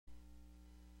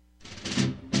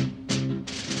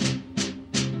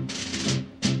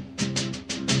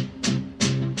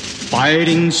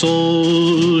Fighting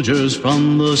soldiers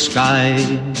from the sky,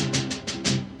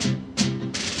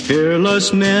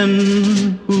 fearless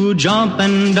men who jump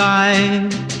and die,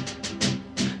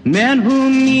 men who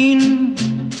mean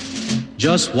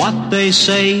just what they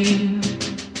say,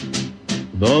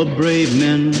 the brave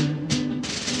men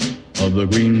of the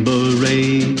Green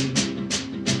Beret,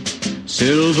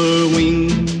 silver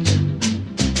wings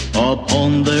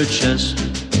upon their chest.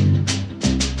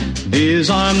 These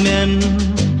are men,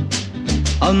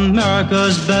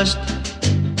 America's best.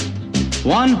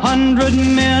 100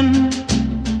 men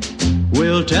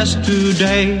will test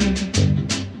today,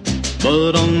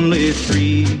 but only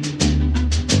 3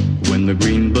 win the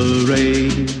Green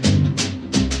Beret.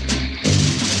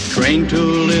 Trained to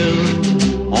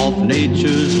live off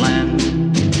nature's land,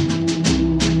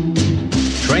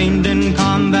 trained in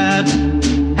combat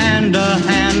hand to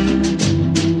hand,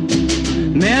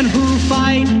 men who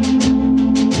fight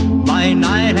by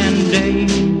night and day,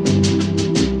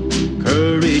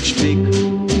 courage take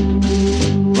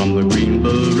from the Green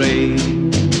Beret,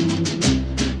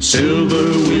 silver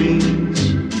wings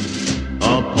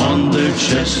upon their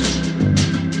chest.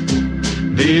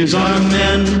 These are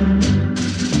men,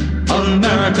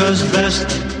 America's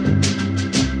best.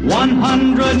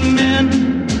 100 men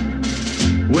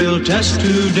will test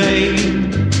today,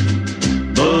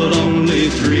 but only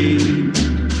 3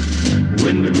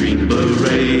 win the Green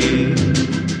Beret.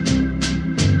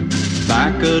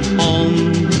 Back at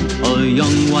home, a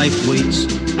young wife waits.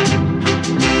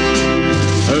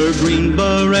 Her Green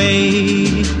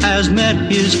Beret has met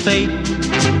his fate.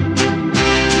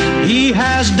 He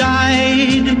has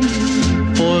died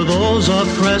for those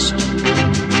oppressed,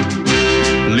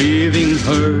 leaving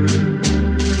her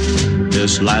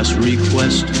this last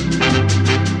request.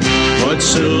 Put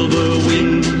silver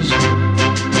wings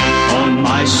on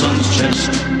my son's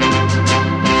chest.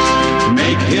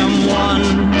 Make him one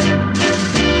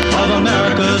of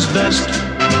America's best.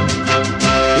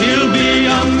 He'll be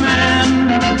a man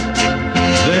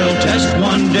they'll test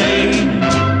one day.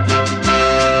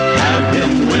 Have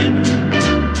him win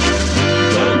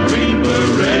the Green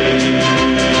Beret.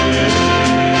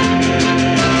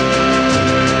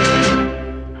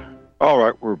 All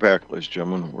right, we're back, ladies and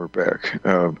gentlemen. We're back.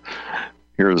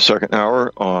 Here the second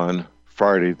hour on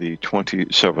Friday, the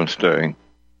 27th day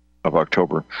of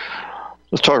October.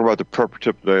 Let's talk about the prepper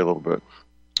tip today a little bit.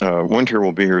 Winter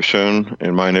will be here soon.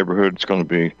 In my neighborhood, it's going to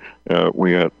be,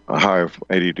 we had a high of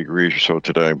 80 degrees or so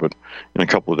today, but in a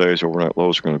couple of days, overnight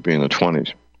lows are going to be in the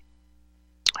 20s.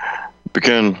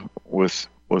 Begin with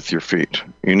your feet.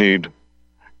 You need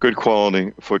good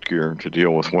quality footgear to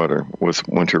deal with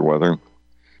winter weather.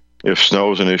 If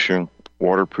snow is an issue,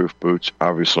 waterproof boots,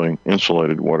 obviously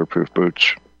insulated waterproof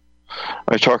boots.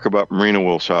 I talk about merino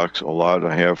wool socks a lot.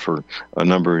 I have for a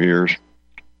number of years.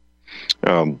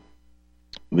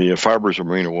 The fibers of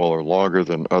merino wool are longer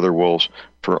than other wools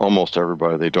for almost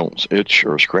everybody. They don't itch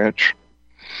or scratch.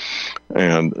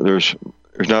 And there's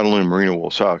not only merino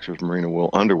wool socks, there's merino wool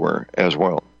underwear as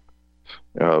well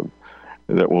that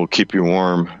will keep you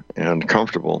warm and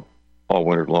comfortable all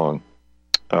winter long.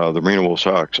 The merino wool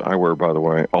socks I wear, by the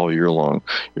way, all year long.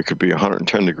 It could be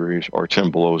 110 degrees or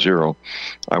 10 below zero.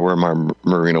 I wear my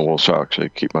merino wool socks. They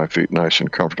keep my feet nice and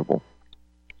comfortable.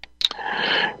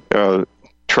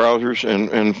 Trousers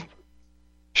and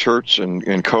shirts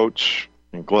and coats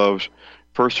and gloves.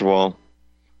 First of all,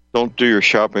 don't do your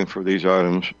shopping for these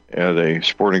items at a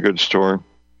sporting goods store,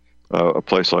 a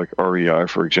place like REI,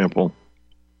 for example.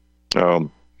 You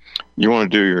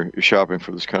want to do your shopping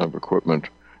for this kind of equipment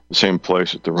the same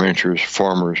place that the ranchers,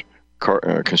 farmers,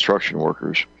 construction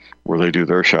workers, where they do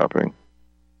their shopping,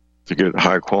 to get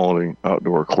high quality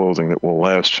outdoor clothing that will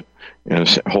last and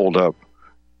hold up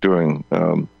doing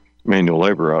manual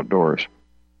labor outdoors.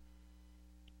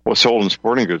 What's sold in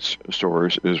sporting goods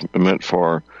stores is meant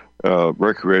for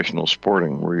recreational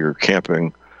sporting, where you're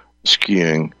camping,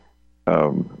 skiing,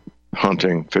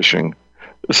 hunting, fishing,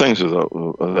 things of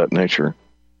that nature.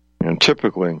 And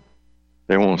typically,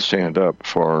 they won't stand up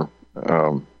for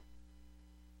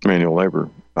manual labor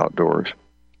outdoors.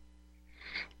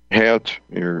 Hat,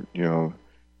 an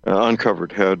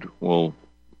uncovered head will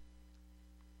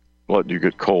let you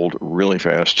get cold really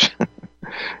fast.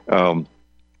 A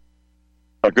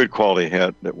good quality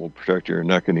hat that will protect your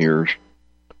neck and ears.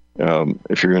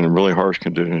 If you're in really harsh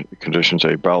conditions,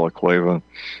 a balaclava,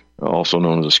 also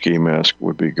known as a ski mask,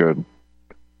 would be good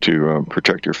to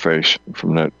protect your face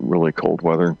from that really cold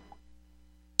weather.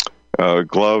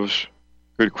 Gloves,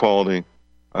 good quality.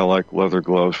 I like leather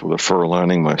gloves with a fur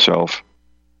lining myself.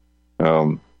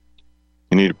 You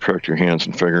need to protect your hands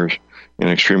and fingers. In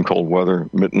extreme cold weather,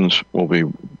 mittens will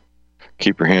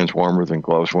Keep your hands warmer than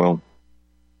gloves will.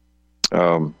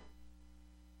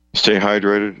 Stay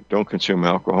hydrated. Don't consume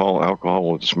alcohol. Alcohol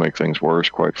will just make things worse,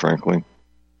 quite frankly.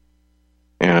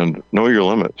 And know your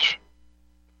limits.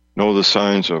 Know the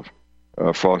signs of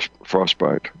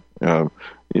frostbite.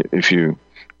 If you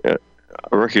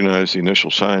recognize the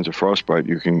initial signs of frostbite,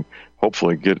 you can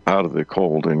hopefully get out of the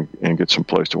cold and get some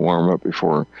place to warm up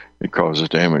before it causes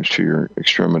damage to your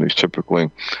extremities. Typically,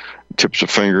 tips of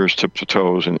fingers, tips of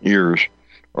toes, and ears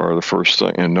are the first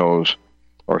thing, and nose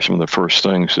are some of the first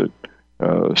things that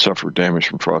suffer damage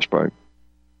from frostbite.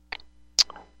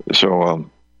 So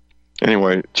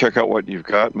anyway, check out what you've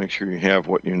got. Make sure you have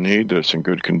what you need, that it's in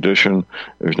good condition,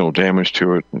 there's no damage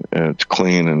to it, and it's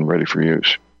clean and ready for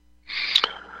use.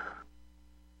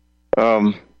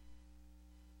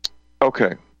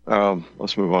 Okay,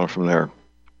 let's move on from there.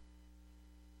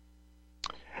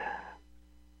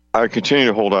 I continue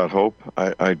to hold out hope.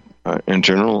 I in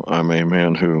general, I'm a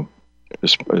man who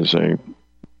has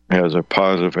a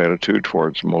positive attitude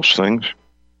towards most things.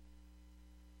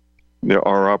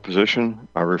 Our opposition,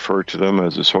 I refer to them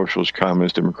as the Socialists,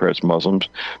 Communists, Democrats, Muslims.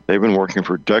 They've been working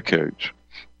for decades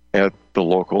at the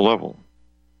local level.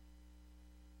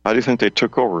 How do you think they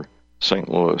took over St.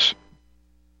 Louis,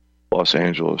 Los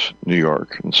Angeles, New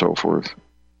York, and so forth?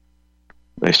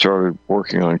 They started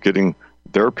working on getting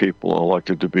their people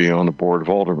elected to be on the board of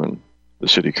aldermen, the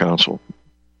city council,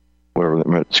 whatever that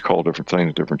meant. It's called different things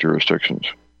in different jurisdictions.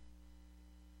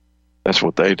 That's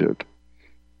what they did,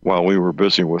 while we were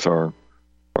busy with our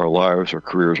lives, our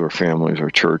careers, our families, our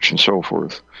church, and so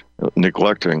forth,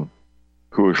 neglecting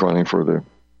who was running for the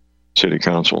city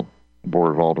council,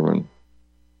 board of aldermen.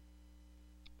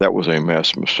 That was a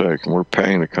massive mistake, and we're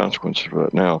paying the consequences for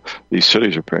that now. These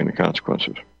cities are paying the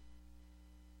consequences.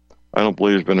 I don't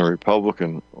believe there's been a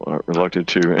Republican elected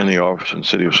to any office in the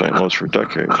city of St. Louis for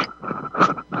decades.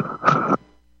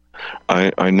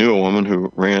 I knew a woman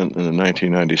who ran in the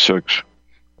 1996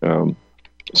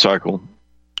 cycle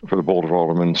for the Board of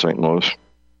Aldermen in St. Louis.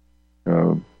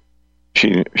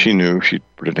 She knew she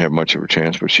didn't have much of a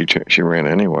chance, but she ran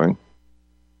anyway.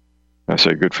 I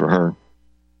say good for her.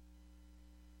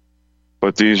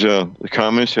 But these the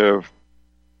communists have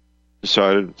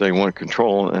decided that they want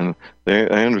control, and they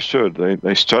understood.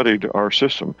 They studied our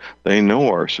system. They know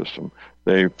our system.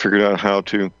 They figured out how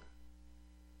to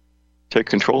take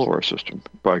control of our system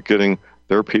by getting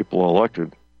their people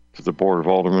elected to the Board of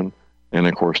Aldermen, and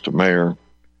of course the mayor,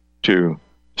 to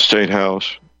State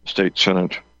House, State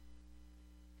Senate.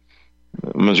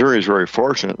 Missouri is very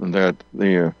fortunate in that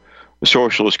the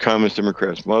Socialists, Communists,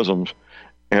 Democrats, Muslims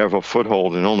have a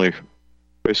foothold in only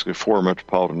basically 4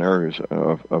 metropolitan areas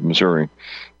of Missouri: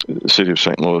 the city of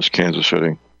St. Louis, Kansas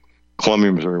City,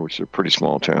 Columbia, Missouri, which is a pretty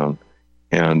small town,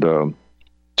 and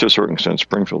to a certain extent,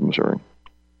 Springfield, Missouri.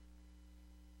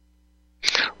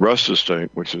 Rest of the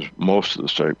state, which is most of the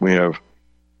state, we have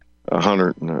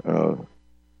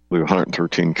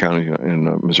 113 counties in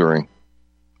Missouri.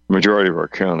 The majority of our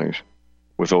counties,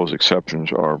 with those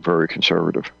exceptions, are very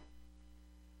conservative.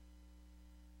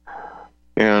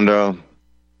 And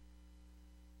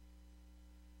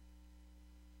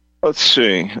let's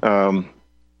see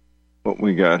what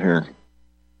we got here.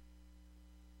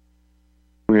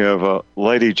 We have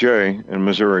Lady J in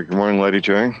Missouri. Good morning, Lady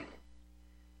J.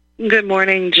 Good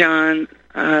morning, John.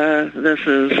 This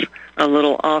is a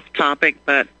little off topic,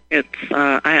 but it's.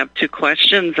 I have 2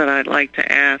 questions that I'd like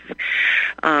to ask.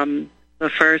 The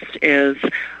first is,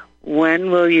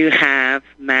 when will you have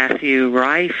Matthew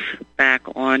Rife back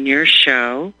on your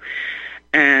show?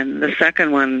 And the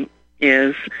second one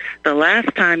is, the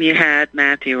last time you had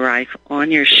Matthew Rife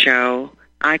on your show,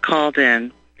 I called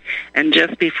in. And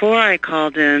just before I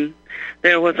called in,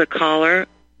 there was a caller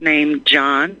named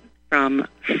John from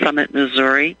Summit,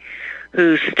 Missouri,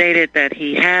 who stated that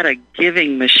he had a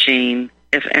giving machine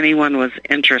if anyone was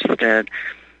interested.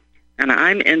 And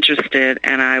I'm interested,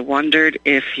 and I wondered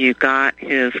if you got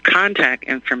his contact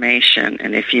information.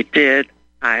 And if you did,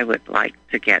 I would like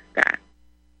to get that.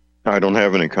 I don't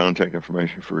have any contact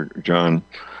information for John,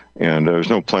 and there's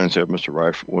no plans to have Mr.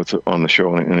 Rife on the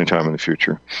show anytime in the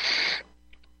future.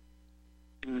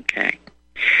 Okay.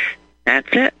 That's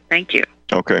it. Thank you.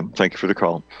 Okay. Thank you for the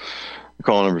call. The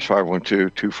call number is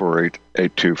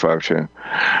 512-248-8252.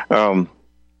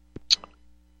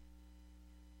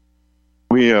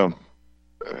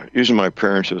 Using my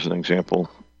parents as an example,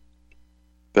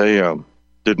 they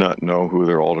did not know who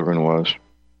their alderman was.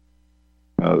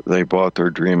 They bought their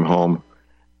dream home.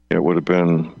 It would have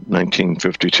been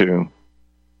 1952.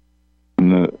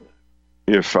 And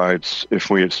if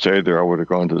we had stayed there, I would have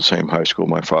gone to the same high school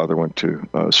my father went to,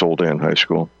 Soldan High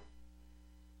School.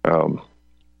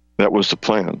 that was the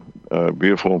plan.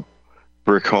 Beautiful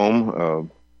brick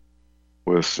home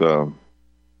with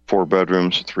 4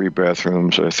 bedrooms, 3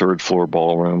 bathrooms, a 3rd floor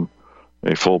ballroom,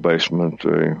 a full basement,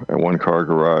 a 1-car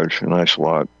garage, a nice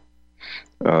lot,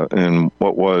 in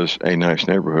what was a nice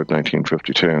neighborhood,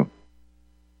 1952.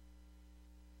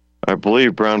 I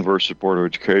believe Brown versus Board of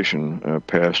Education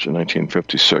passed in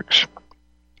 1956.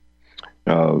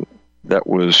 That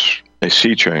was a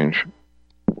sea change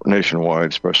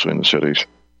nationwide, especially in the cities.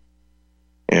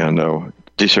 And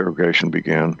desegregation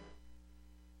began.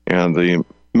 And the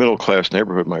middle-class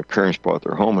neighborhood my parents bought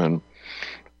their home in,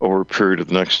 over a period of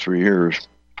the next 3 years,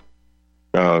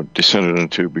 descended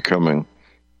into becoming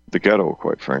the ghetto,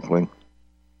 quite frankly.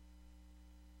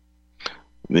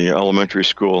 The elementary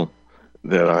school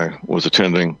that I was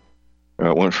attending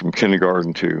went from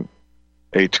kindergarten to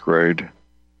 8th grade.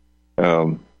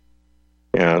 And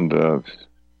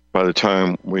by the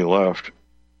time we left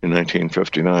in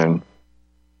 1959,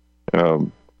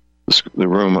 the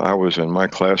room I was in, my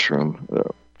classroom,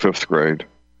 5th grade,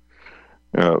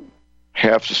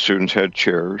 half the students had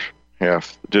chairs,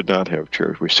 half did not have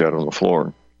chairs. We sat on the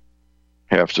floor.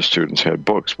 Half the students had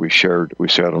books. We sat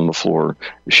on the floor,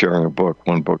 sharing a book,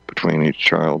 1 book between each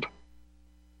child.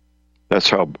 That's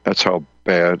how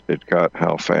bad it got,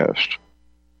 how fast.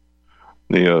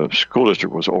 The school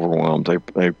district was overwhelmed.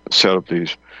 They set up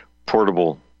these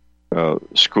portable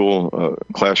school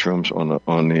classrooms on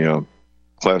the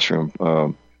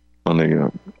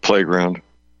playground.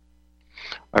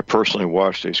 I personally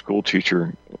watched a school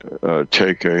teacher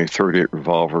take a .38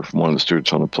 revolver from one of the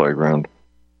students on the playground.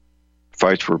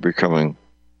 Fights were becoming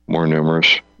more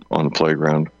numerous on the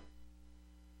playground,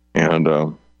 and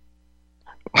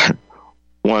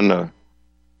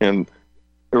and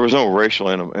there was no racial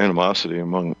animosity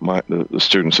among the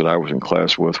students that I was in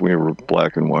class with. We were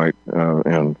black and white,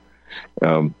 and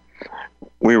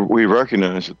we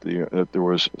recognized that there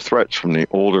was threats from the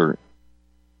older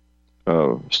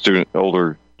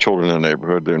children in the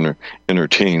neighborhood. They're in their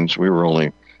teens. We were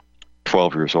only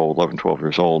 12 years old, 11, 12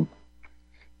 years old,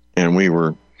 and we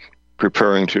were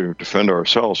preparing to defend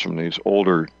ourselves from these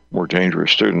older, more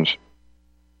dangerous students.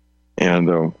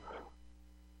 And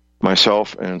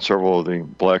myself and several of the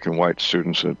black and white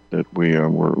students that we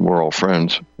were all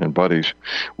friends and buddies,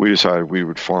 we decided we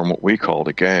would form what we called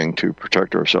a gang to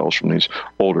protect ourselves from these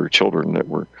older children that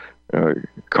were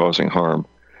causing harm.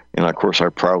 And of course, I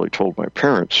proudly told my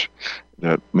parents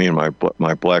that me and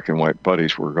my black and white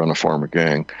buddies were going to form a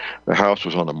gang. The house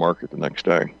was on the market the next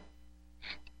day,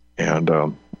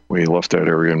 and we left that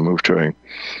area and moved to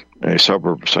a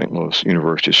suburb of St. Louis,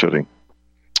 University City.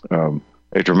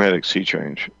 A dramatic sea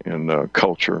change in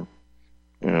culture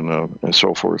and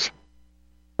so forth.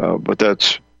 But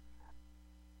that's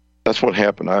what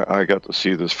happened. I got to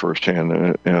see this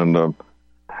firsthand, and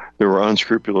there were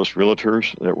unscrupulous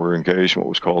realtors that were engaged in what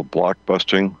was called block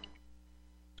busting,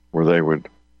 where they would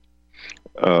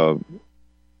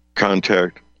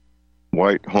contact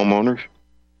white homeowners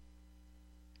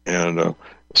and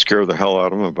scare the hell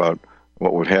out of them about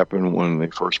what would happen when the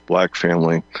first black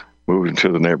family moved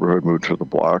into the neighborhood, moved to the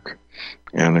block,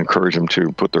 and encourage them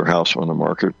to put their house on the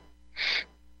market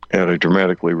at a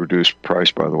dramatically reduced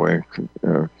price, by the way,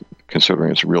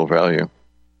 considering its real value,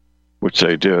 which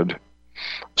they did.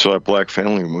 So that black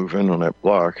family would move in on that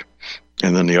block,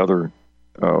 and then the other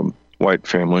white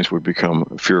families would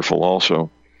become fearful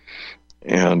also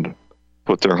and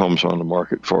put their homes on the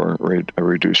market for a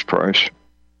reduced price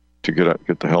to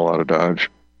get the hell out of Dodge.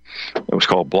 It was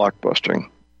called block busting.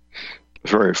 It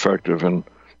was very effective, and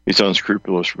these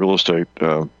unscrupulous real estate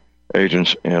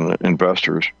agents and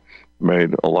investors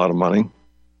made a lot of money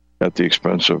at the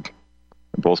expense of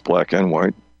both black and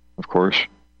white, of course.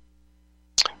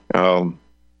 And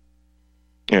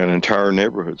entire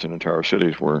neighborhoods and entire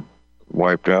cities were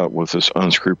wiped out with this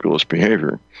unscrupulous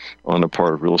behavior on the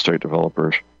part of real estate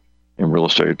developers and real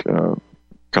estate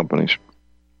companies,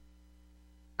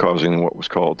 causing what was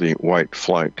called the white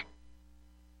flight.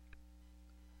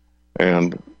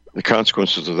 And the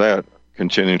consequences of that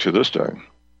continue to this day,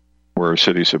 where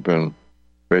cities have been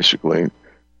basically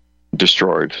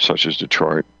destroyed, such as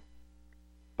Detroit,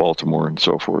 Baltimore, and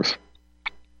so forth.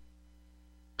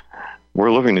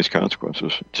 We're living these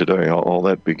consequences today. All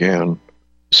that began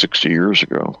 60 years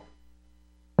ago,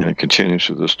 and it continues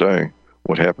to this day,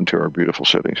 what happened to our beautiful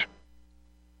cities.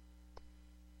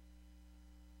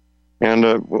 And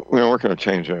we're going to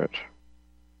change that.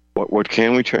 What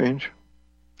can we change?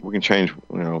 We can change,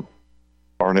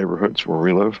 our neighborhoods where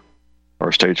we live,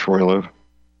 our states where we live.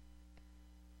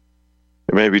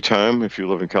 It may be time, if you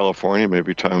live in California, it may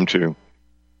be time to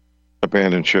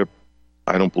abandon ship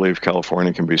I don't believe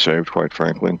California can be saved, quite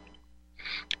frankly.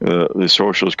 The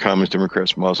socialists, communists,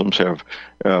 Democrats, Muslims have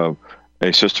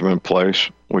a system in place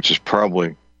which is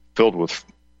probably filled with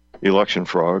election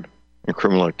fraud and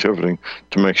criminal activity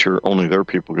to make sure only their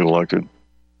people get elected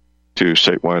to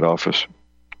statewide office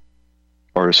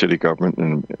or to city government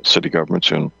and city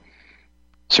governments in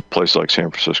places like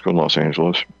San Francisco and Los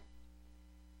Angeles.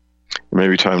 It may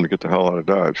be time to get the hell out of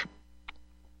Dodge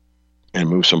and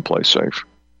move someplace safe,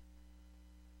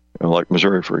 like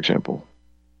Missouri, for example,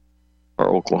 or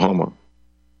Oklahoma.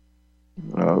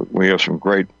 We have some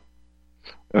great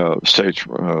states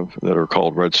that are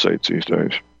called red states these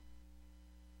days.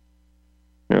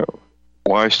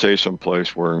 Why stay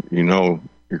someplace where you know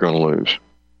you're going to lose?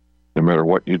 No matter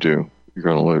what you do, you're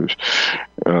going to lose.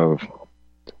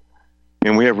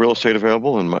 And we have real estate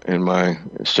available in my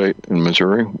state in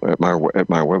Missouri. At my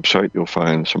website, you'll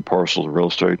find some parcels of real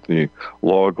estate. The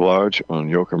Log Lodge on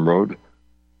Yoakum Road,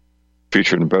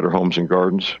 featured in Better Homes and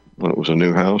Gardens when it was a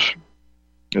new house.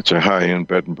 It's a high-end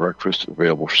bed and breakfast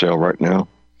available for sale right now.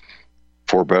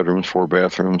 4 bedrooms, 4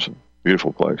 bathrooms,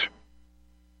 beautiful place.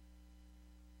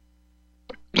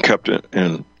 Kept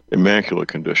in immaculate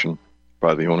condition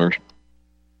by the owners.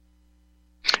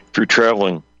 If you're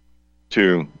traveling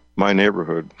to my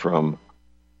neighborhood from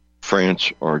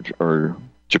France or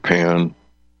Japan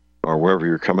or wherever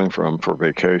you're coming from for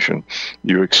vacation,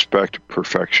 you expect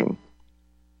perfection,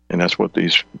 and that's what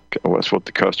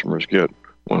the customers get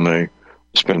when they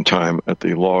spend time at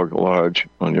the Log Lodge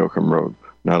on Yoakum Road.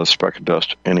 Not a speck of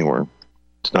dust anywhere.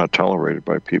 It's not tolerated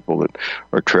by people that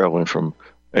are traveling from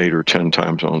 8 or 10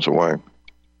 time zones away.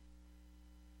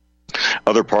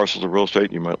 Other parcels of real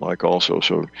estate you might like also,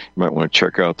 so you might want to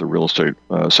check out the real estate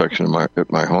section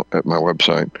at my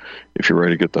website if you're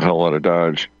ready to get the hell out of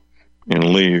Dodge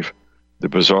and leave the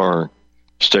bizarre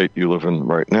state you live in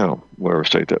right now, whatever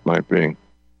state that might be.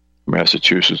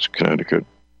 Massachusetts, Connecticut,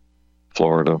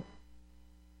 Florida.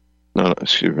 No,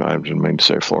 excuse me, I didn't mean to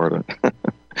say Florida.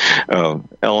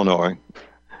 Illinois.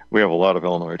 We have a lot of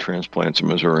Illinois transplants in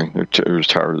Missouri. They're just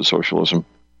tired of socialism.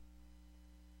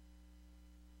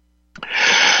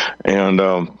 And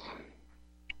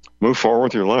move forward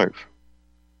with your life.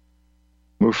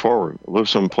 Move forward. Live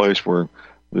someplace where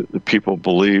the people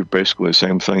believe basically the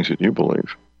same things that you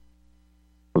believe.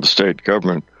 Where the state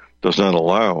government does not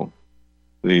allow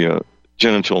the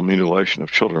genital mutilation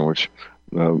of children, which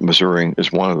Missouri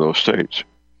is one of those states.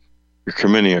 You're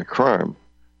committing a crime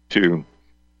to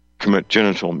commit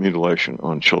genital mutilation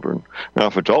on children. Now,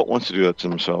 if an adult wants to do that to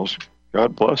themselves,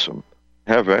 God bless them.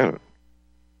 Have at it.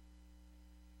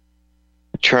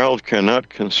 A child cannot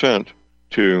consent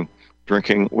to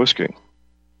drinking whiskey,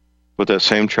 but that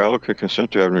same child could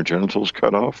consent to having their genitals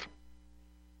cut off.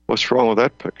 What's wrong with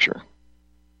that picture?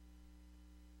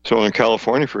 So in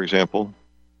California, for example,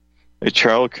 a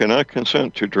child cannot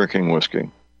consent to drinking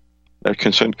whiskey. That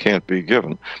consent can't be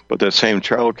given. But that same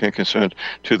child can consent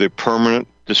to the permanent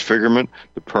disfigurement,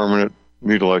 the permanent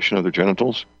mutilation of their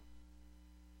genitals.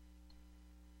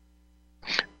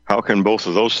 How can both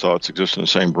of those thoughts exist in the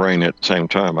same brain at the same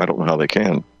time? I don't know how they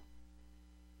can,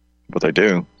 but they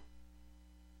do.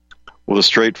 With a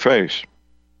straight face,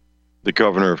 the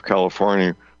governor of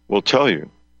California will tell you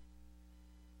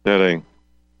that a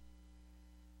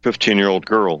 15-year-old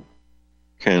girl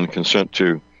can consent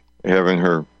to having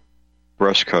her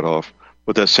breast cut off,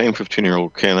 but that same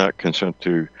 15-year-old cannot consent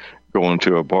to go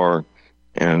into a bar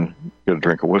and get a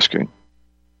drink of whiskey. And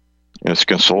it's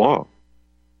against the law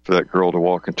for that girl to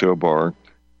walk into a bar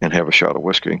and have a shot of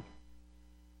whiskey.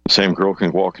 The same girl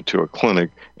can walk into a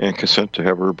clinic and consent to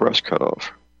have her breast cut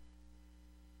off.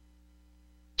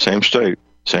 Same state,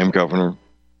 same governor,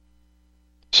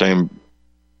 same.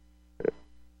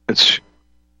 It's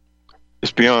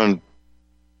beyond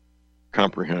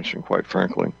comprehension, quite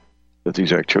frankly, that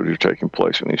these activities are taking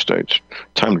place in these states.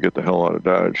 Time to get the hell out of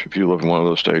Dodge. If you live in one of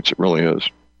those states, it really is.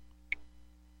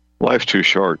 Life's too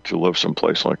short to live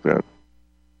someplace like that.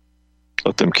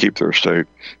 Let them keep their state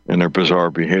and their bizarre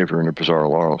behavior and their bizarre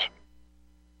laws.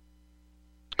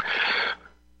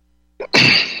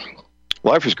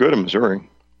 Life is good in Missouri.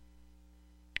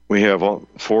 We have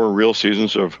 4 real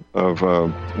seasons of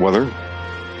weather.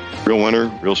 Real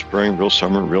winter, real spring, real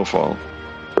summer, real fall.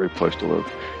 Great place to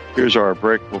live. Here's our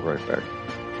break. We'll be right back.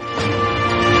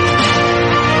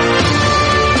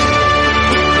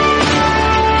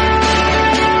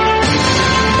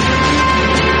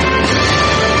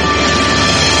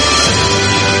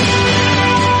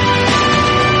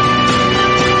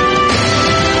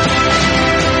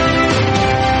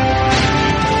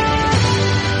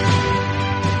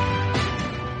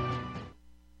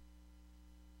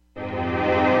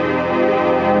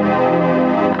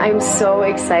 I'm so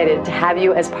excited to have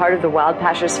you as part of the Wild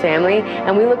Pastures family,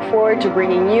 and we look forward to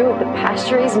bringing you the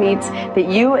pasture-raised meats that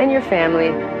you and your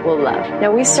family will love.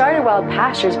 Now, we started Wild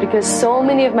Pastures because so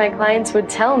many of my clients would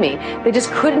tell me they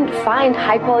just couldn't find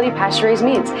high-quality pasture-raised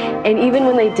meats, and even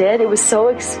when they did, it was so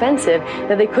expensive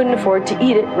that they couldn't afford to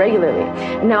eat it regularly.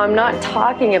 Now, I'm not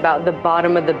talking about the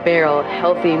bottom-of-the-barrel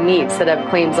healthy meats that have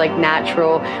claims like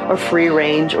natural or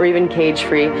free-range or even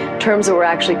cage-free, terms that were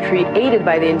actually created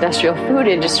by the industrial food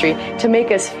industry to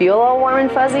make us feel all warm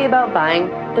and fuzzy about buying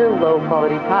their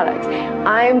low-quality products.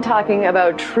 I'm talking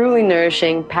about truly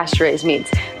nourishing pasture-raised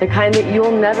meats, the kind that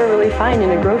you'll never really find in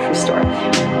a grocery store.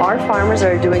 Our farmers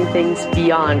are doing things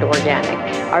beyond organic.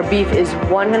 Our beef is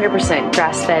 100%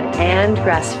 grass-fed and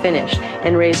grass-finished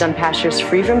and raised on pastures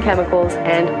free from chemicals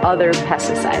and other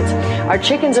pesticides. Our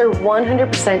chickens are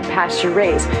 100%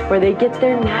 pasture-raised, where they get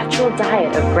their natural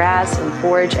diet of grass and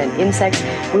forage and insects.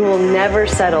 We will never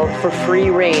settle for free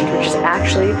range, which is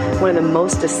actually one of the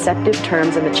most deceptive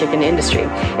terms in the chicken industry.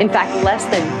 In fact, less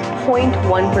than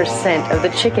 0.1% of the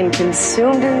chicken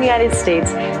consumed in the United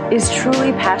States is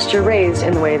truly pasture-raised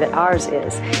in the way that ours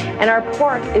is. And our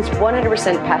pork is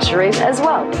 100% pasture-raised as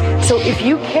well. So if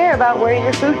you care about where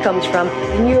your food comes from,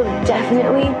 then you have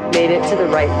definitely made it to the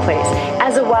right place.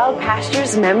 As a Wild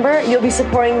Pastures member, you'll be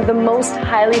supporting the most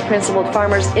highly principled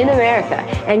farmers in America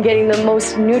and getting the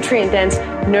most nutrient-dense,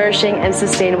 nourishing, and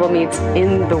sustainable meats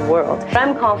in the world.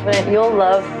 I'm confident you'll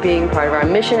love being part of our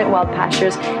mission at Wild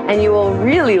Pastures, and you will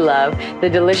really love the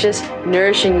delicious,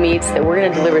 nourishing meats that we're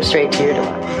going to deliver straight to your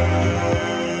door.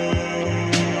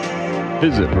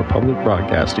 Visit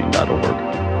republicbroadcasting.org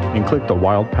and click the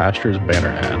Wild Pastures banner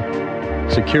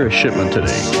ad. Secure a shipment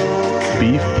today.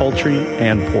 Beef, poultry,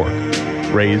 and pork,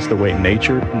 raised the way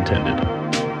nature intended.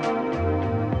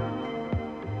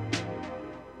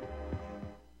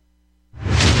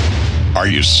 Are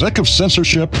you sick of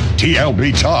censorship?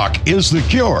 TLB Talk is the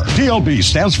cure. TLB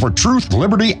stands for Truth,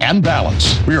 Liberty, and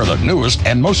Balance. We are the newest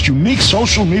and most unique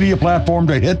social media platform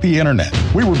to hit the internet.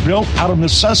 We were built out of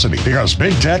necessity because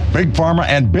Big Tech, Big Pharma,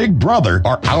 and Big Brother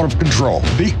are out of control.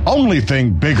 The only thing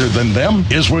bigger than them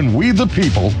is when we, the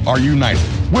people, are united.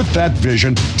 With that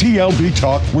vision, TLB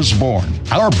Talk was born.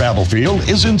 Our battlefield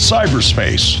is in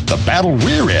cyberspace. The battle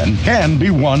we're in can be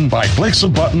won by clicks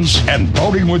of buttons and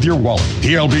voting with your wallet.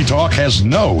 TLB Talk has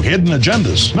no hidden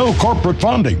agendas, no corporate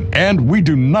funding, and we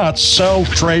do not sell,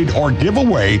 trade, or give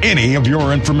away any of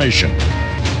your information.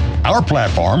 Our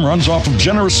platform runs off of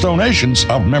generous donations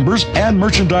of members and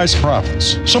merchandise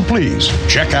profits. So please,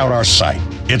 check out our site.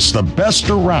 It's the best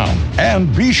around.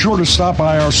 And be sure to stop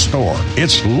by our store.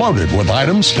 It's loaded with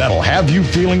items that'll have you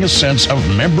feeling a sense of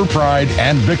member pride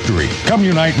and victory. Come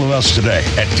unite with us today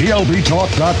at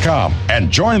tlbtalk.com and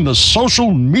join the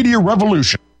social media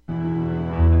revolution.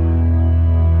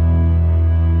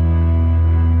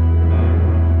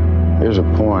 There's a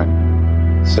point,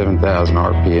 7,000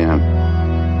 RPM,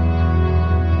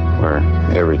 where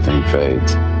everything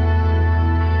fades.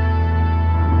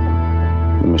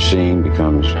 The machine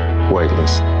becomes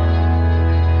weightless,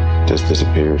 just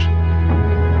disappears.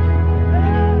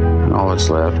 And all that's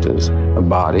left is a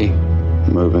body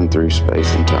moving through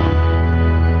space and time.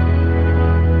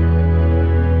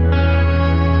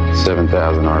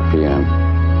 7,000 RPM.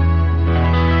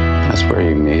 That's where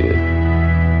you meet it.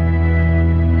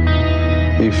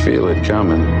 You feel it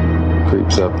coming,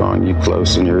 creeps up on you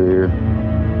close in your ear.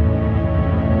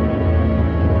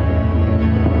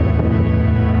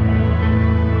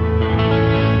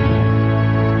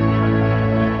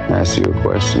 Ask you a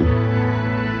question,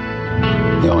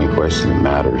 the only question that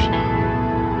matters.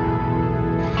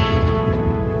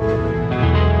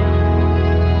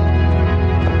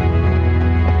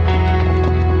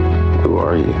 Who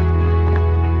are you?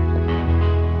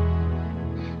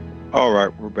 All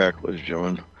right, we're back, ladies and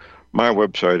gentlemen. My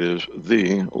website is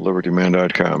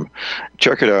thelibertyman.com.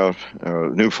 Check it out.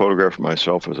 New photograph of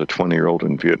myself as a 20-year-old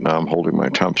in Vietnam holding my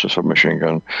Thompson submachine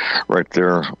gun right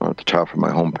there at the top of my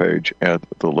homepage at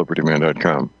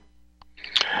thelibertyman.com.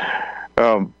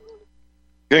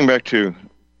 Getting back to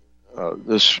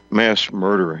this mass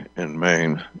murder in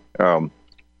Maine, it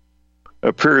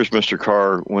appears Mr.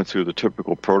 Carr went through the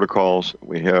typical protocols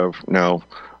we have now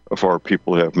for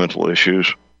people who have mental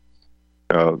issues.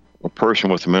 A person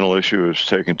with a mental issue is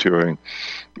taken to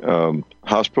a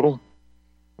hospital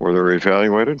where they're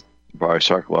evaluated by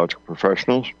psychological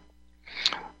professionals.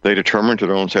 They determine to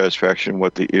their own satisfaction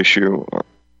what the issue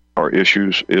or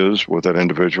issues is with that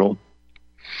individual,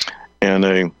 and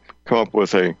they come up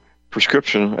with a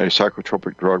prescription, a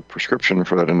psychotropic drug prescription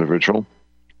for that individual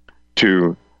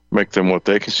to make them what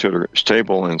they consider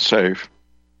stable and safe.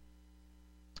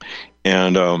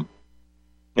 And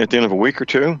at the end of a week or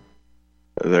two,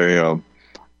 they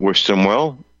wished them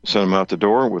well, sent them out the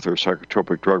door with their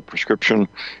psychotropic drug prescription,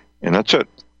 and that's it.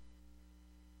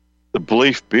 The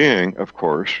belief being, of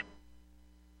course,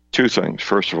 two things.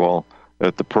 First of all,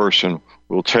 that the person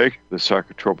will take the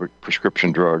psychotropic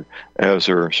prescription drug as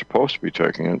they're supposed to be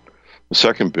taking it. The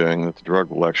second being that the drug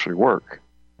will actually work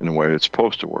in the way it's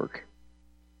supposed to work.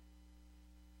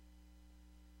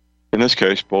 In this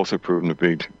case, both have proven to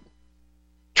be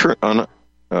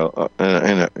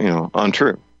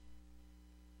untrue.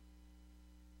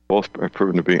 Both have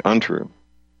proven to be untrue.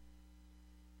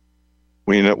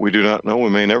 We do not know. We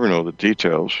may never know the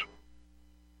details.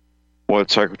 What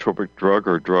psychotropic drug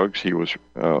or drugs he was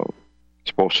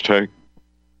supposed to take.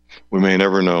 We may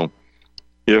never know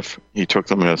if he took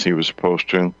them as he was supposed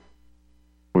to.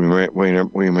 We may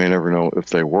never know if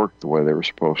they worked the way they were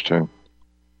supposed to.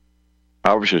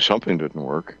 Obviously, something didn't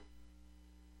work.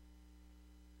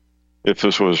 If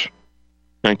this was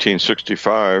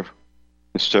 1965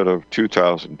 instead of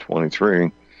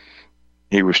 2023,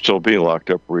 he would still be locked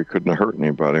up where he couldn't have hurt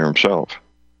anybody or himself.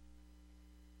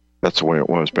 That's the way it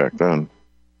was back then.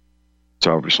 It's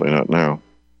obviously not now.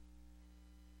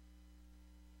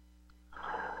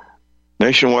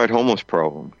 Nationwide homeless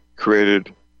problem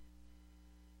created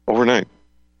overnight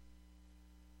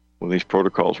when these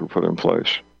protocols were put in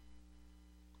place.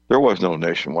 There was no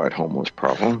nationwide homeless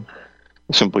problem.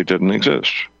 It simply didn't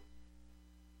exist.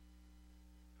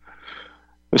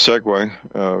 The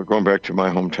segue, going back to my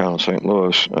hometown of St.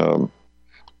 Louis,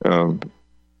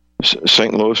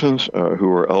 St. Louisans who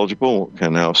are eligible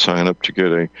can now sign up to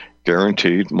get a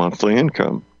guaranteed monthly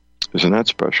income. Isn't that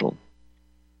special?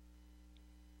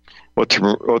 What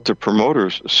the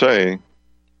promoters say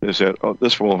is that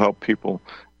this will help people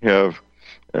have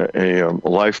a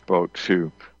lifeboat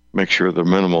to make sure the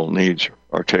minimal needs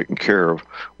are taken care of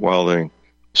while they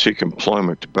seek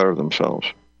employment to better themselves.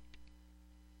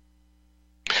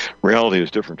 Reality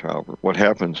is different, however. What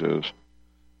happens is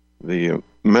the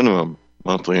minimum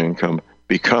monthly income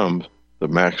becomes the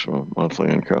maximum monthly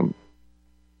income.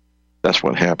 That's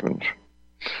what happens.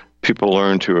 People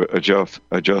learn to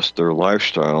adjust their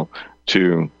lifestyle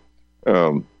to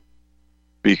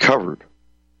be covered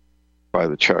by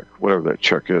the check, whatever that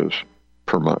check is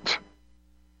per month.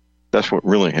 That's what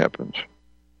really happens.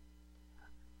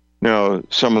 Now,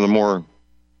 some of the more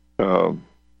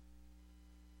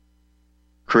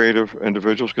creative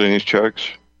individuals getting these checks,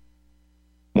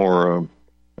 more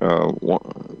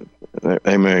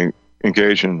they may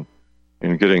engage in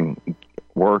getting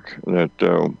work that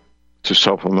to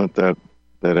supplement that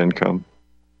income,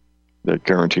 that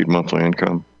guaranteed monthly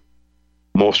income.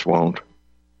 Most won't.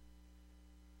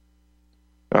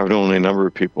 I've known a number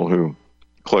of people who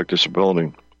collect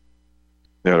disability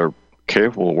that are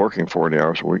capable of working 40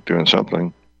 hours a week doing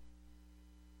something,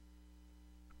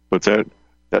 but that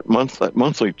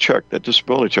monthly check, that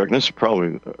disability check, and this is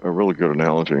probably a really good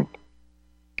analogy,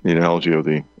 the analogy of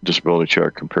the disability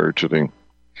check compared to the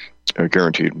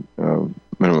guaranteed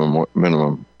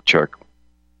minimum check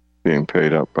being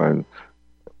paid out by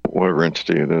whatever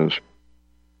entity it is.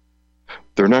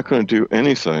 They're not going to do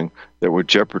anything that would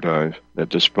jeopardize that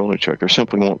disability check. They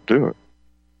simply won't do it.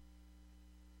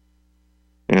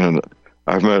 And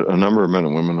I've met a number of men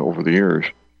and women over the years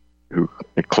who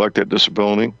collect that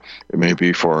disability. It may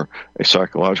be for a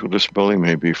psychological disability, it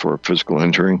may be for a physical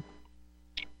injury.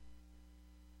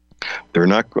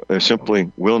 They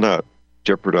simply will not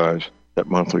jeopardize that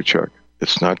monthly check.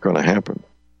 It's not going to happen.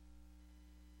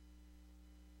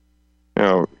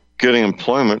 Now, getting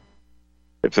employment,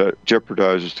 if that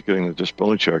jeopardizes to getting the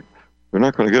disability check, they're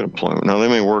not going to get employment. Now, they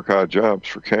may work odd jobs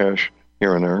for cash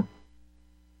here and there.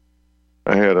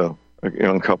 I had a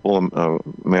young couple, a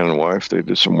man and wife. They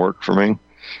did some work for me.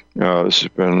 This has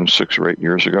been 6 or 8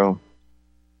 years ago,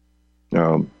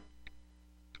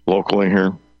 locally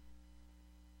here.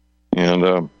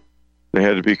 And they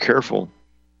had to be careful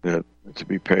that to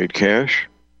be paid cash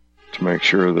to make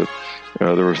sure that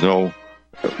there was no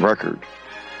record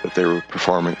that they were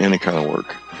performing any kind of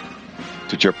work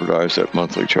to jeopardize that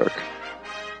monthly check.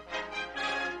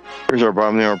 Here's our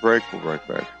bottom of the hour break. We'll be right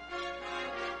back.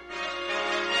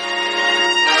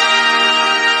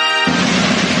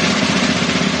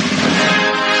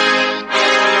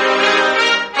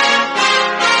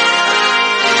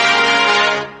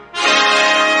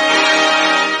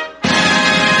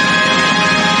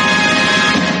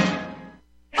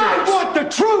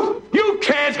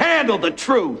 The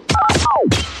truth.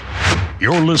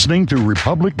 You're listening to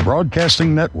Republic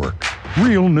Broadcasting Network.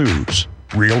 Real news,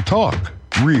 real talk,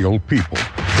 real people.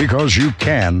 Because you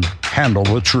can handle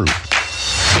the truth.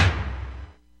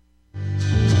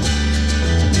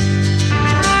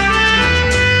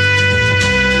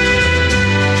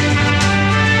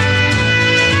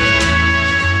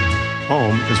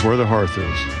 where the hearth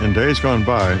is. In days gone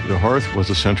by, the hearth was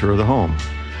the center of the home,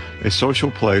 a social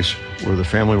place where the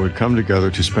family would come together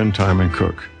to spend time and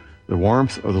cook. The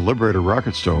warmth of the Liberator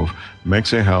rocket stove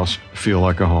makes a house feel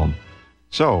like a home.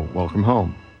 So, welcome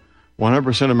home.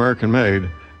 100% American-made,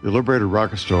 the Liberator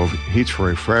rocket stove heats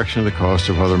for a fraction of the cost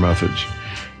of other methods.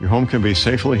 Your home can be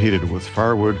safely heated with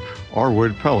firewood or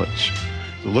wood pellets.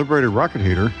 The Liberator rocket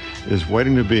heater is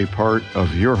waiting to be part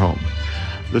of your home.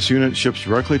 This unit ships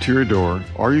directly to your door,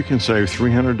 or you can save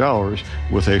 $300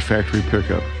 with a factory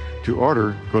pickup. To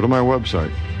order, go to my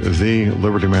website,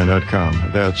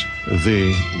 thelibertyman.com. That's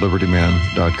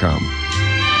thelibertyman.com.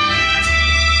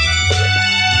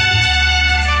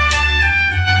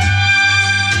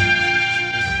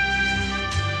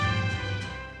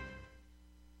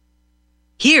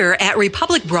 Here at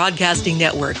Republic Broadcasting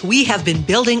Network, we have been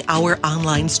building our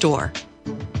online store.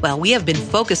 Well, we have been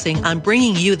focusing on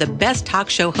bringing you the best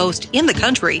talk show host in the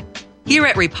country. Here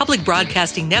at Republic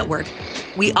Broadcasting Network,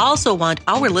 we also want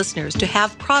our listeners to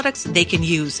have products they can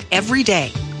use every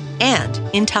day and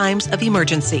in times of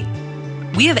emergency.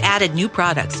 We have added new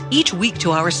products each week to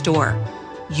our store.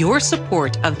 Your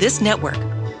support of this network,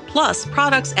 plus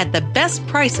products at the best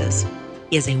prices,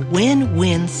 is a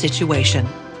win-win situation.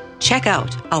 Check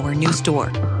out our new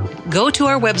store. Go to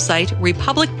our website,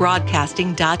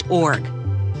 republicbroadcasting.org,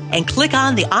 and click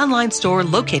on the online store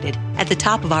located at the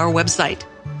top of our website.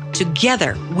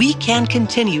 Together, we can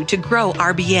continue to grow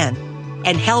RBN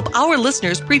and help our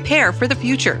listeners prepare for the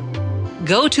future.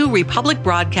 Go to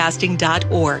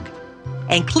republicbroadcasting.org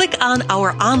and click on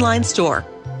our online store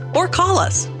or call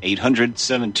us.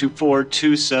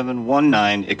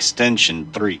 800-724-2719, extension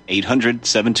 3.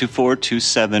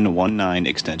 800-724-2719,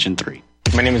 extension 3.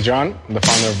 My name is John. I'm the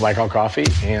founder of Blackout Coffee,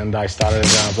 and I started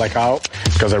Blackout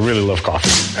because I really love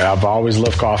coffee. I've always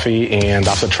loved coffee, and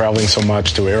after traveling so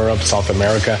much to Europe, South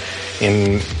America,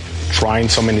 and trying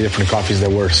so many different coffees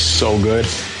that were so good,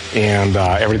 and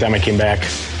every time I came back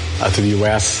to the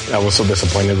U.S., I was so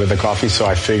disappointed with the coffee, so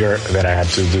I figured that I had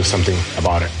to do something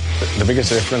about it. The biggest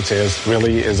difference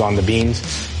is on the beans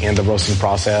and the roasting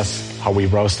process, how we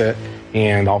roast it,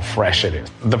 and how fresh it is.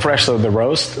 The fresher the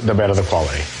roast, the better the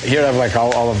quality. Here I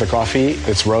have all of the coffee.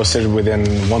 It's roasted within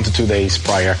 1 to 2 days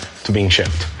prior to being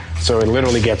shipped. So it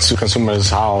literally gets to consumer's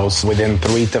house within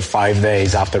 3 to 5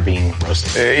 days after being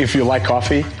roasted. If you like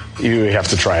coffee, you have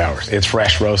to try ours. It's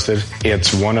fresh roasted.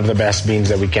 It's one of the best beans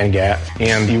that we can get,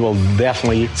 and you will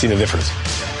definitely see the difference.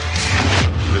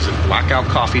 Visit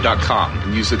blackoutcoffee.com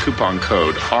and use the coupon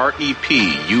code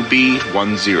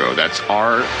REPUB10. That's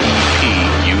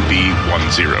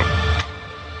REPUB10.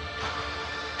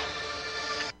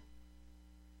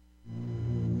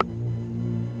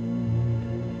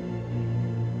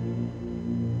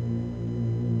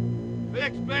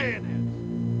 Fix bayonets.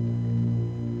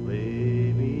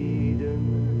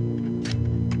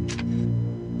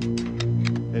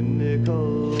 And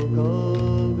Nicole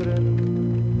Colgren.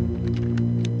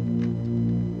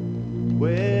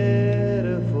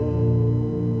 Wherefore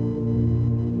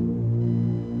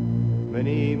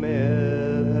many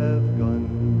men have gone.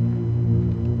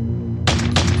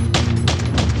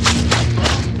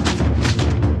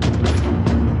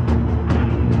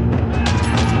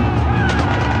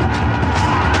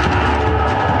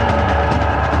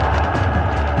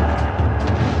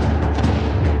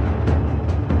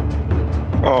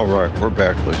 All right, we're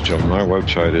back, ladies and gentlemen. My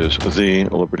website is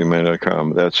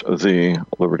thelibertyman.com. That's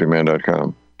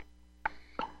thelibertyman.com.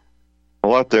 A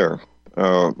lot there.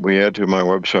 We add to my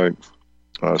website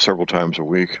several times a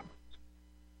week.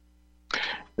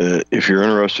 If you're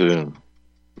interested in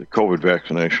the COVID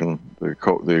vaccination,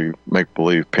 the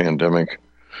make-believe pandemic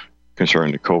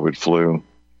concerning the COVID flu,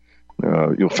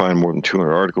 you'll find more than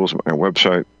 200 articles on my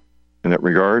website in that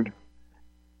regard.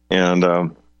 And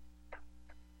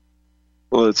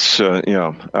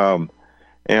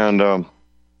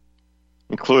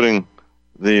including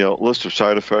the list of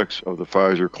side effects of the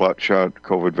Pfizer clot shot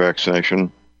COVID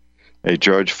vaccination. A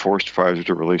judge forced Pfizer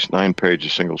to release 9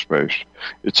 pages single-spaced.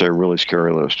 It's a really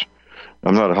scary list.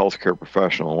 I'm not a healthcare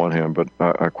professional on one hand, but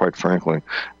quite frankly,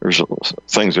 there's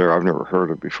things there I've never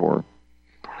heard of before.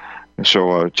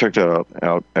 So check that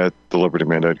out at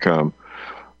thelibertyman.com.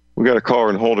 We got a caller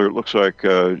and holder. It looks like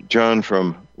John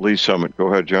from Lee Summit. Go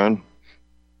ahead, John.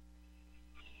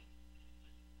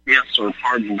 Yes, sir.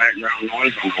 Pardon the background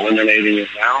noise. I'm eliminating it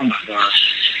now. But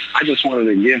I just wanted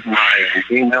to give my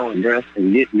email address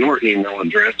and get your email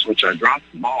address, which I dropped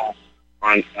the ball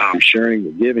on sharing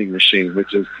the giving machine,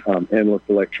 which is endless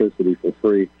electricity for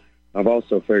free. I've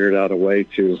also figured out a way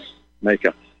to make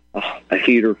a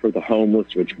heater for the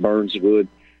homeless, which burns wood,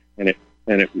 and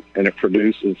and it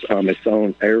produces its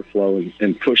own airflow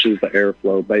and pushes the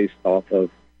airflow based off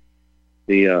of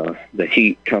the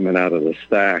heat coming out of the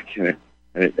stack, and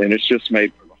it's just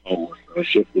made for the homeless. So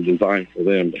it's just a design for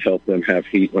them to help them have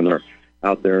heat when they're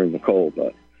out there in the cold.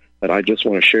 But I just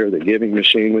want to share the giving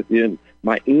machine with you. And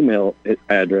my email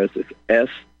address is S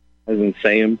as in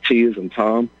Sam, T as in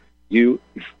Tom, U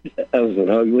as in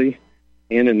ugly,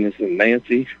 N as in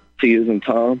Nancy, T as in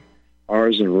Tom, R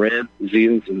as in red, Z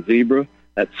as in zebra.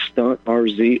 That's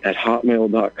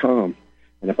stuntrz@hotmail.com.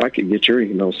 And if I could get your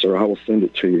email, sir, I will send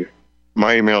it to you.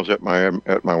 My email's at my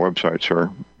website, sir,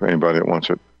 for anybody that wants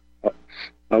it.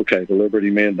 Okay,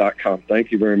 thelibertyman.com.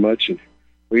 Thank you very much. And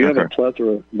we have a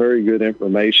plethora of very good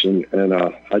information, and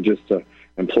I just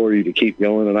implore you to keep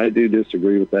going. And I do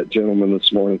disagree with that gentleman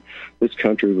this morning. This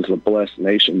country was a blessed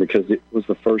nation because it was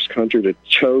the first country that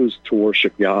chose to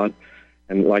worship God.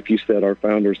 And like you said, our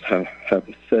founders have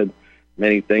said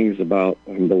many things about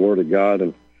the Word of God,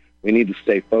 and we need to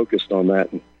stay focused on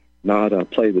that and not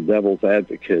play the devil's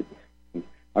advocate.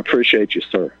 I appreciate you,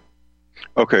 sir.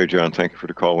 Okay, John, thank you for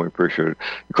the call. We appreciate it.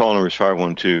 The call number is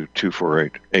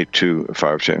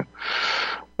 512-248-8252.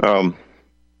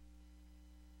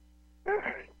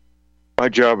 My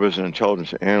job as an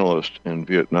intelligence analyst in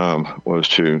Vietnam was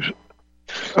to,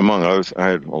 among others, I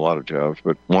had a lot of jobs,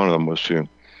 but one of them was to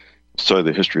study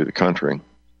the history of the country,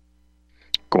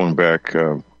 going back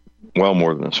well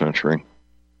more than a century,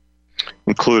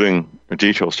 including a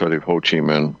detailed study of Ho Chi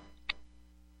Minh.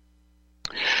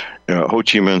 Ho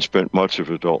Chi Minh spent much of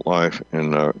his adult life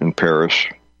in Paris.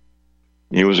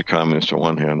 He was a communist on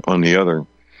one hand. On the other,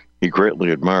 he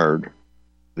greatly admired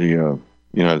the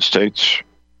United States.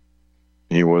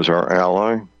 He was our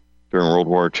ally during World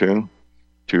War II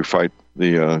to fight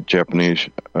the Japanese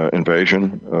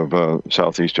invasion of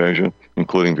Southeast Asia,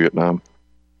 including Vietnam.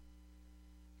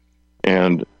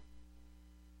 And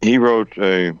he wrote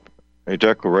a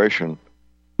declaration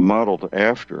modeled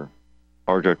after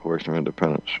our Declaration of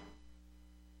Independence.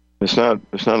 It's not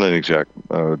an exact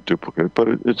duplicate, but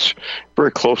it's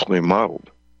very closely modeled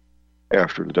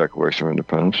after the Declaration of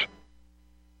Independence.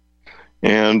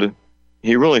 And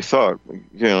he really thought,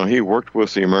 he worked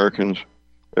with the Americans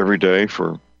every day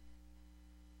for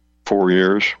 4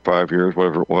 years, 5 years,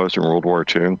 whatever it was, in World War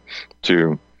II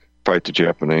to fight the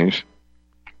Japanese.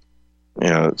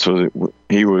 So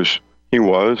he was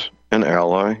an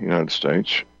ally, United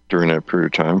States, during that period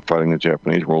of time, fighting the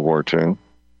Japanese, World War II.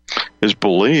 His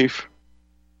belief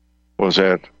was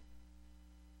that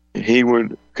he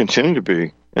would continue to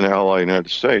be an ally of the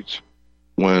United States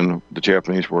when the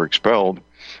Japanese were expelled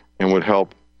and would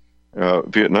help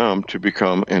Vietnam to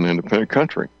become an independent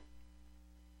country.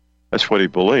 That's what he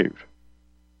believed.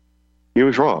 He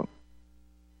was wrong.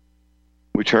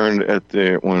 We turned when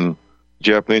the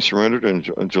Japanese surrendered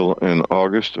in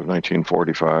August of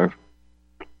 1945.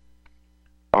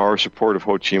 Our support of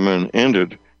Ho Chi Minh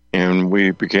ended, and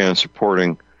we began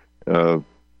supporting the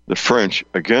French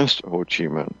against Ho Chi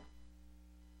Minh.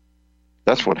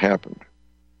 That's what happened.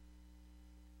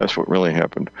 That's what really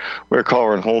happened. We have a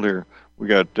caller on hold here. We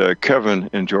got Kevin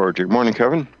in Georgia. Good morning,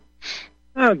 Kevin.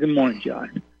 Good morning,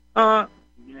 John. I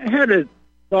had a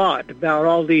thought about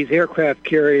all these aircraft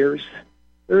carriers.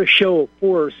 They're a show of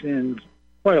force, and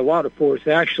quite a lot of force,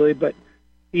 actually, but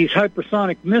these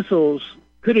hypersonic missiles,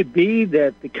 could it be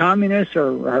that the communists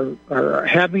are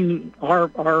having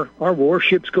our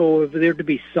warships go over there to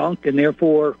be sunk and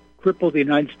therefore cripple the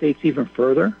United States even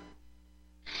further?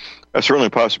 That's certainly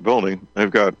a possibility. They've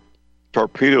got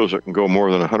torpedoes that can go more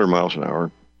than 100 miles an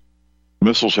hour,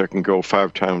 missiles that can go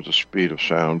 5 times the speed of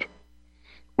sound.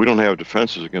 We don't have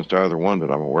defenses against either one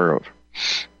that I'm aware of.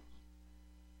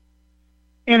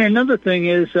 And another thing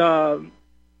is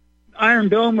Iron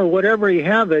Dome or whatever you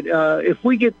have it, if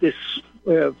we get this,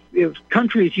 if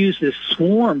countries use this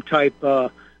swarm type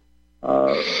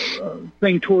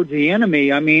thing towards the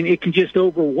enemy, I mean, it can just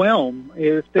overwhelm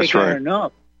if they got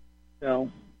enough.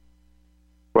 So.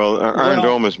 Well, Iron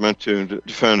Dome is meant to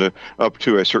defend up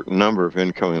to a certain number of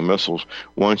incoming missiles.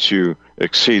 Once you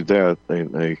exceed that,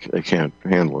 they can't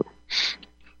handle it.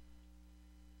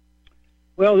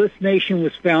 Well, this nation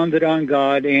was founded on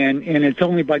God, and it's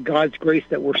only by God's grace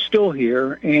that we're still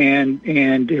here. And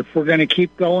if we're going to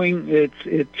keep going,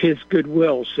 it's His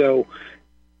goodwill. So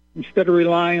instead of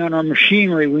relying on our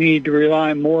machinery, we need to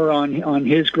rely more on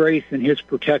His grace and His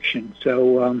protection.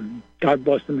 So God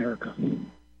bless America.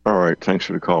 All right. Thanks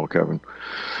for the call, Kevin.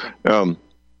 The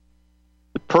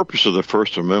purpose of the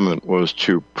First Amendment was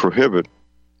to prohibit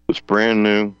this brand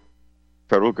new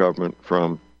federal government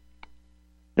from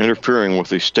interfering with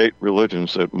the state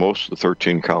religions that most of the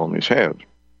 13 colonies had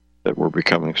that were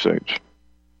becoming states.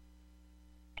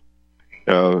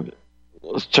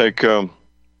 Let's take Rhode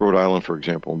Island, for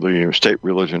example. The state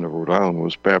religion of Rhode Island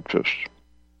was Baptist.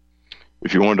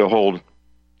 If you wanted to hold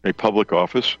a public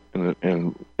office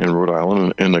in Rhode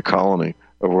Island, in the colony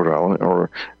of Rhode Island,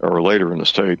 or later in the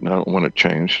state, not when it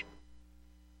changed,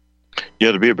 you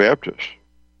had to be a Baptist.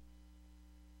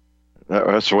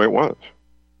 That's the way it was.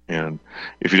 And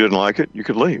if you didn't like it, you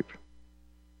could leave.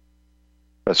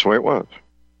 That's the way it was.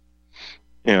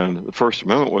 And the First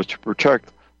Amendment was to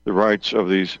protect the rights of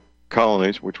these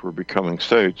colonies, which were becoming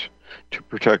states, to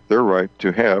protect their right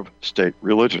to have state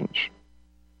religions,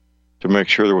 to make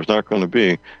sure there was not going to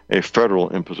be a federal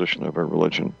imposition of a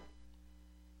religion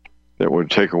that would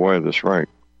take away this right.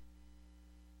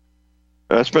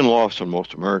 That's been lost on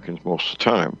most Americans most of the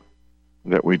time,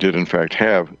 that we did in fact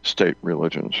have state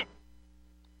religions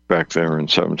back there in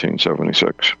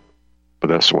 1776. But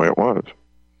that's the way it was.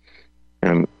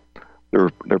 And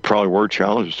there probably were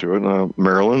challenges to it.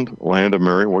 Maryland, land of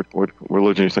Mary, what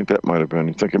religion do you think that might have been?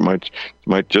 You think it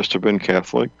might just have been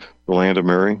Catholic? The land of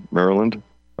Mary, Maryland?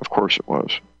 Of course it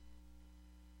was.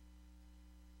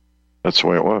 That's the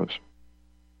way it was.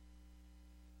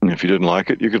 And if you didn't like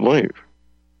it, you could leave.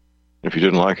 If you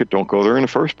didn't like it, don't go there in the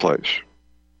first place.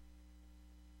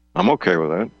 I'm okay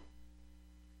with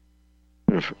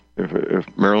that.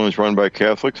 If Maryland's run by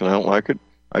Catholics and I don't like it,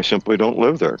 I simply don't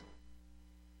live there.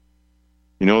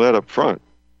 You know that up front.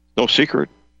 No secret.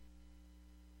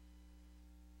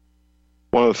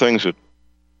 One of the things that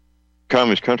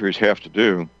communist countries have to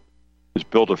do is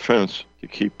build a fence to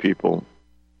keep people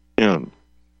in,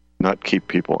 not keep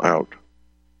people out.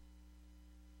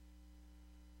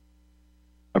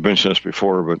 I've mentioned this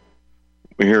before, but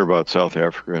we hear about South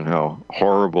Africa and how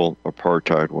horrible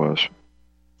apartheid was.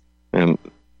 And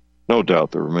no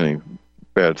doubt there were many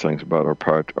bad things about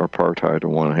apartheid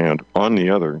on one hand. On the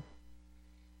other,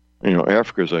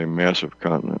 Africa is a massive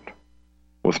continent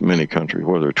with many countries,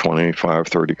 whether 25,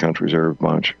 30 countries, every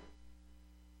bunch.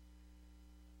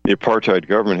 The apartheid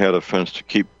government had a fence to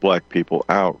keep black people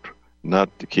out,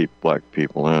 not to keep black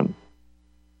people in.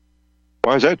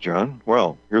 Why is that, John?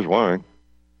 Well, here's why.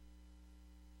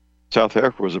 South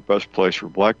Africa was the best place for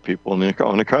black people on the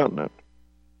continent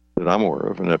that I'm aware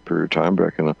of in that period of time,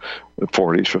 back in the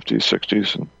 40s, 50s,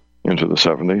 60s, and into the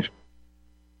 70s.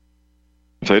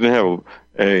 If they didn't have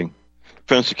a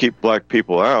fence to keep black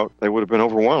people out, they would have been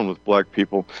overwhelmed with black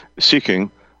people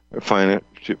seeking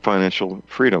financial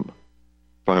freedom,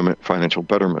 financial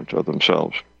betterment of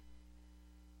themselves.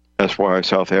 That's why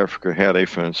South Africa had a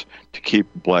fence to keep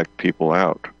black people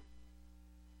out.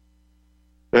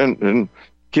 And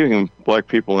keeping black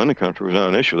people in the country was not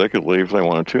an issue. They could leave if they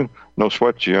wanted to. No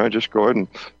sweat, GI. Just go ahead and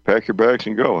pack your bags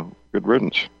and go. Good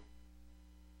riddance.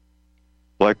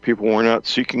 Black people were not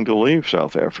seeking to leave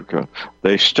South Africa.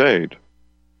 They stayed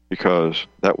because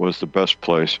that was the best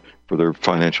place for their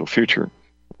financial future,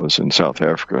 was in South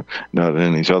Africa, not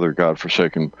in these other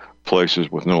godforsaken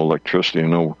places with no electricity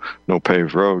and no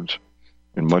paved roads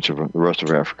in much of the rest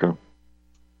of Africa.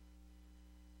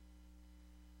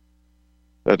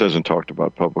 That doesn't talked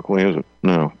about publicly, is it?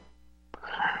 No.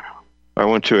 I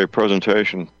went to a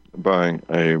presentation by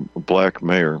a black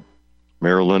mayor,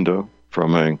 Mayor Linda,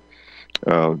 from a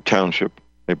township,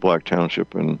 a black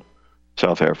township in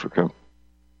South Africa.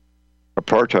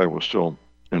 Apartheid was still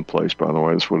in place, by the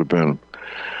way. This would have been,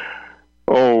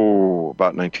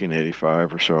 about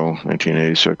 1985 or so,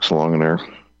 1986, along in there.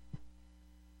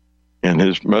 And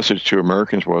his message to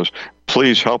Americans was,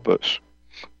 please help us.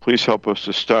 Please help us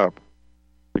to stop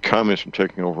the communists from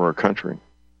taking over our country.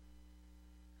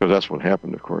 Because that's what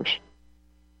happened, of course.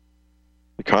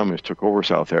 The communists took over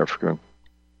South Africa.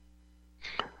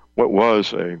 What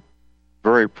was a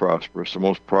very prosperous, the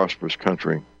most prosperous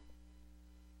country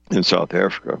in South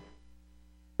Africa,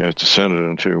 has descended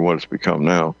into what it's become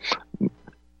now.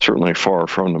 Certainly far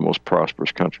from the most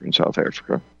prosperous country in South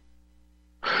Africa.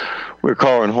 We're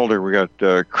calling Holder. We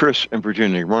got Chris in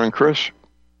Virginia. Good morning, Chris.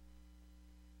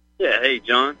 Yeah, hey,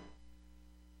 John.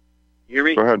 You hear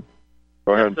me? Go ahead.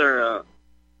 Yes, sir.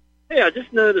 Hey, I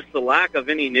just noticed the lack of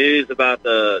any news about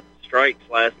the strikes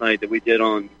last night that we did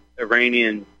on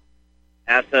Iranian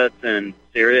assets in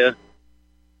Syria.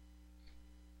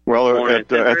 Well,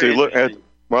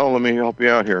 well, let me help you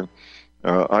out here.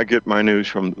 I get my news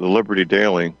from the Liberty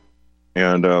Daily,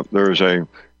 and there's a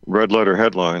red letter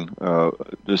headline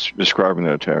describing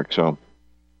that attack. So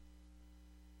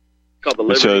called the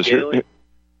Liberty Daily?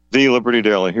 The Liberty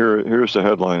Daily. Here's the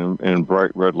headline in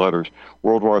bright red letters.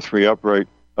 World War III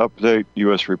update.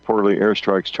 U.S. reportedly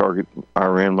airstrikes target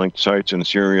Iran-linked sites in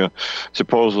Syria,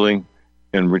 supposedly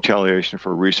in retaliation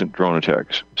for recent drone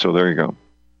attacks. So there you go.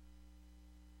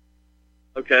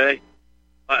 Okay.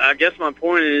 I guess my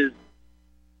point is,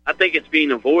 I think it's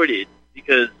being avoided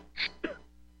because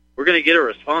we're going to get a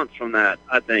response from that.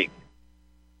 I think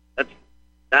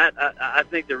I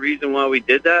think the reason why we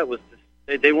did that was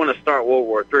they want to start World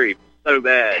War III so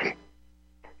bad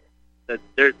that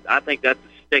I think that's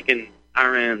a stick in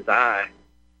Iran's eye.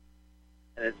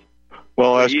 And it's,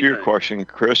 well, I'll ask you a question,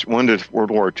 Chris. When did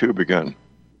World War II begin?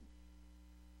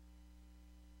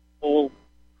 Well,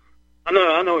 I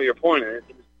know what your point is.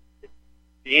 It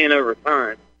began over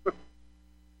time.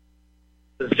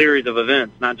 It's a series of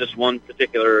events, not just one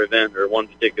particular event or one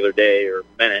particular day or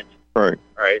minute. Right.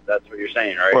 Right? That's what you're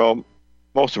saying, right? Well,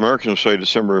 most Americans say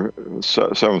December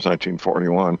 7th,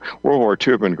 1941. World War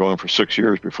II had been going for 6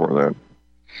 years before that.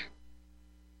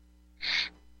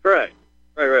 Correct.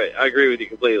 Right. I agree with you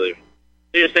completely.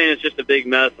 So you're saying it's just a big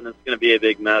mess, and it's going to be a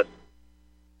big mess.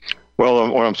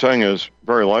 Well, what I'm saying is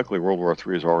very likely World War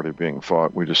III is already being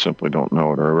fought. We just simply don't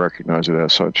know it or recognize it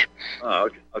as such. Oh,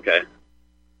 okay.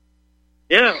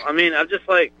 Yeah, I mean, I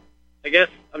guess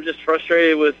I'm just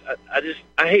frustrated with,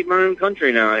 I hate my own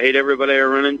country now. I hate everybody I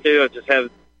run into. I just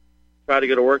tried to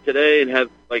go to work today and have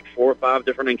like 4 or 5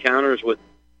 different encounters with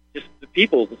just the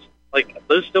people. Like,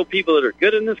 there's still people that are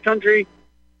good in this country,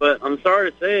 but I'm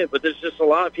sorry to say it, but there's just a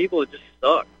lot of people that just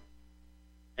suck.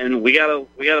 And we gotta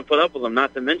put up with them,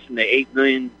 not to mention the 8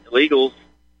 million illegals.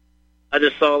 I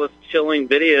just saw this chilling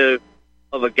video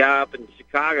of a guy up in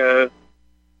Chicago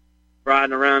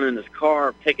riding around in his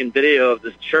car, taking video of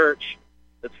this church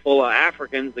that's full of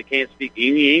Africans that can't speak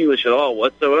any English at all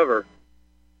whatsoever.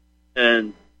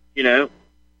 And, you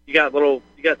got little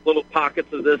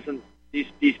pockets of this and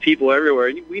these people everywhere.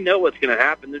 And we know what's going to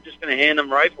happen. They're just going to hand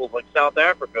them rifles like South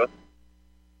Africa.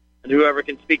 And whoever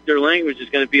can speak their language is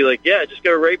going to be like, yeah, just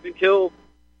go rape and kill,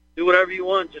 do whatever you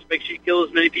want. Just make sure you kill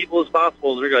as many people as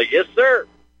possible. And they're like, yes, sir.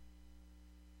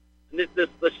 And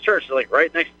this church is like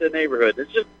right next to the neighborhood.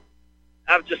 It's just,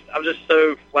 I'm just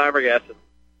so flabbergasted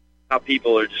how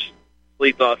people are just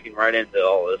sleepwalking right into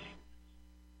all this.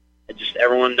 And just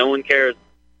no one cares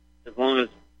as long as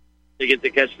they get to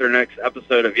catch their next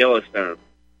episode of Yellowstone.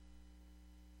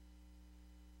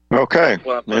 Okay.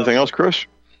 Anything else, Chris?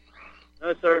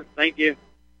 No, sir. Thank you.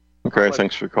 Okay,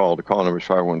 thanks for the call. The call number is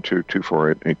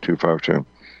 512-248-8252.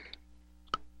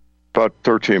 About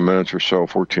 13 minutes or so,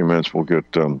 14 minutes, we'll get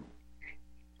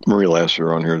Marie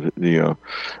Lasater on here.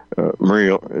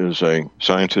 Marie is a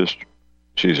scientist.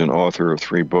 She's an author of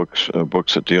 3 books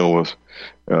that deal with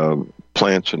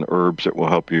plants and herbs that will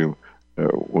help you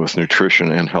with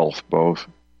nutrition and health both.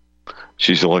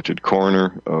 She's elected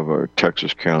coroner of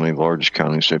Texas County, the largest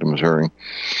county in the state of Missouri.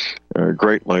 A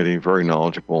great lady, very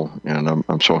knowledgeable, and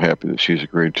I'm so happy that she's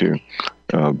agreed to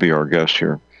be our guest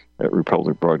here at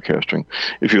Republic Broadcasting.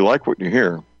 If you like what you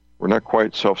hear, we're not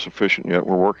quite self-sufficient yet.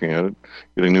 We're working at it,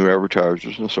 getting new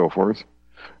advertisers and so forth.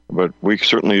 But we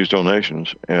certainly use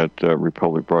donations at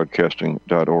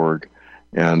republicbroadcasting.org.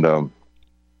 And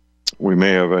we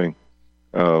may have a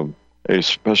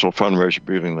special fundraiser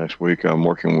meeting next week. I'm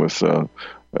working with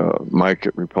Mike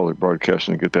at Republic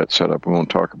Broadcasting to get that set up. We won't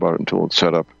talk about it until it's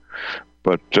set up.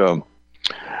 But going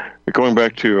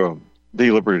back to the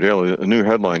Liberty Daily, a new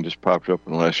headline just popped up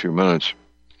in the last few minutes.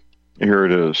 Here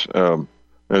it is.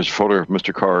 There's a photo of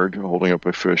Mr. Card holding up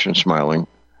a fish and smiling.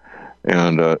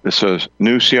 And it says,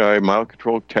 new CIA mind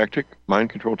control tactic,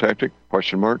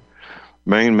 question mark.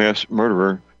 Maine mass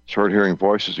murderer started hearing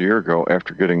voices a year ago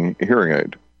after getting a hearing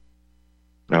aid.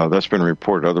 Now, that's been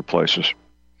reported other places.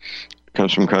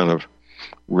 Comes some kind of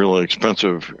really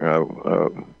expensive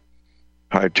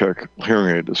high-tech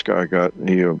hearing aid this guy got.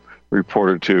 He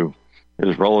reported to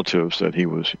his relatives that he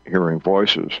was hearing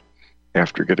voices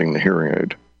after getting the hearing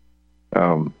aid.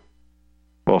 Well,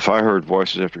 if I heard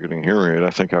voices after getting a hearing aid,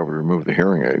 I think I would remove the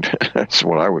hearing aid. That's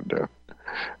what I would do.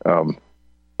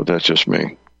 But that's just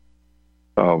me.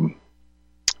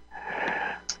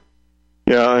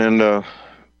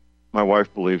 My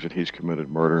wife believes that he's committed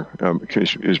murder.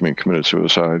 Committed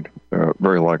suicide.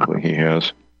 Very likely he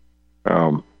has.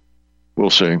 We'll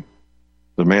see.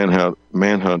 The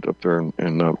manhunt up there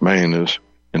in Maine is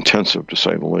intensive, to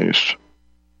say the least.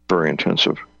 Very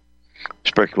intensive.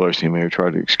 Speculation he may have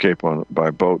tried to escape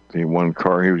by boat. The one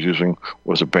car he was using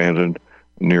was abandoned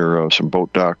near some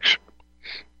boat docks.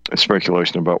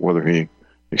 Speculation about whether he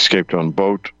escaped on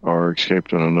boat or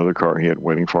escaped on another car he had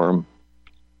waiting for him.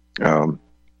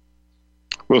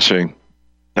 We'll see.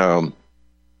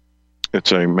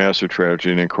 It's a massive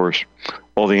tragedy, and of course,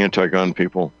 all the anti-gun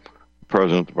people, the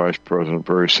president, the vice president,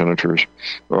 various senators,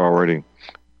 are already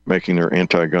making their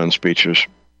anti-gun speeches,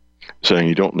 saying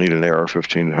you don't need an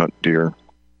AR-15 to hunt deer.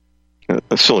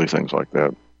 Silly things like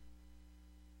that.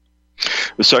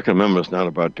 The Second Amendment is not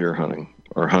about deer hunting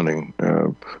or hunting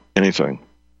anything.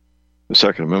 The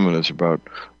Second Amendment is about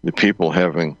the people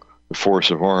having the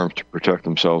force of arms to protect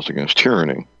themselves against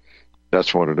tyranny.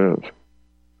 That's what it is.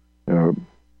 What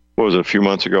was it, a few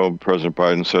months ago, President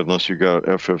Biden said, unless you got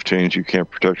F-15s, you can't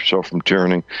protect yourself from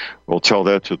tyranny. Well, tell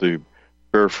that to the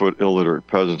barefoot, illiterate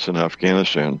peasants in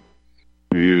Afghanistan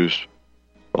who used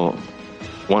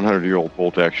 100-year-old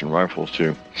bolt-action rifles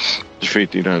to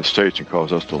defeat the United States and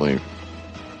cause us to leave.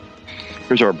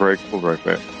 Here's our break. We'll be right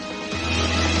back.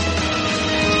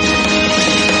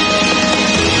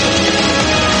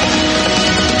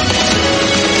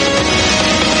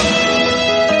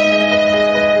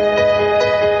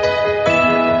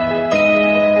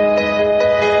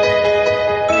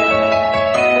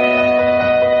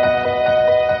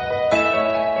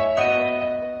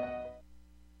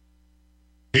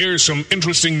 Here's some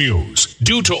interesting news.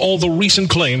 Due to all the recent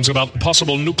claims about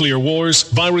possible nuclear wars,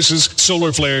 viruses,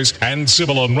 solar flares, and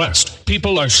civil unrest,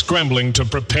 people are scrambling to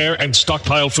prepare and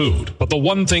stockpile food. But the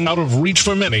one thing out of reach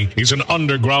for many is an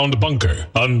underground bunker.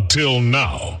 Until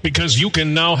now. Because you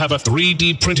can now have a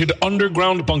 3D printed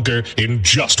underground bunker in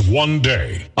just one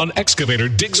day. An excavator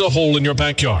digs a hole in your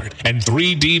backyard, and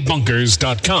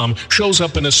 3dbunkers.com shows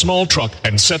up in a small truck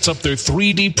and sets up their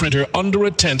 3D printer under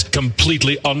a tent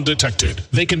completely undetected.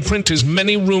 They can print as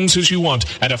many rooms as you want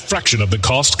at a fraction of the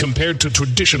cost compared to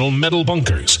traditional metal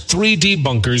bunkers. 3D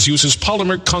Bunkers uses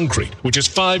polymer concrete, which is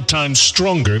 5 times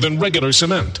stronger than regular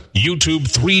cement. YouTube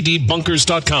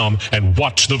 3dbunkers.com and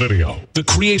watch the video. The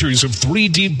creators of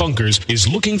 3D Bunkers is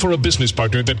looking for a business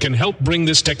partner that can help bring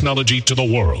this technology to the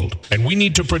world. And we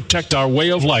need to protect our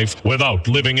way of life without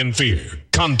living in fear.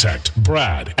 Contact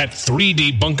Brad at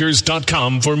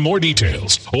 3dbunkers.com for more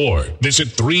details or visit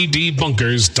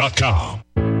 3dbunkers.com.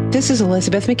 This is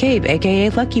Elizabeth McCabe,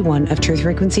 a.k.a. Lucky One of Truth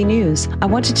Frequency News. I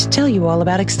wanted to tell you all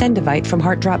about Extendivite from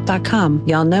HeartDrop.com.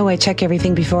 Y'all know I check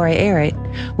everything before I air it.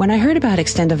 When I heard about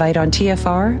Extendivite on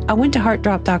TFR, I went to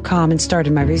HeartDrop.com and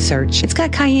started my research. It's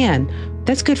got cayenne.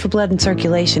 That's good for blood and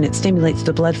circulation. It stimulates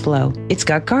the blood flow. It's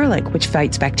got garlic, which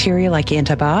fights bacteria like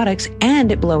antibiotics,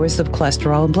 and it lowers the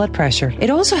cholesterol and blood pressure. It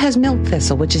also has milk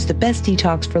thistle, which is the best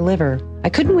detox for liver. I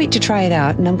couldn't wait to try it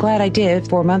out, and I'm glad I did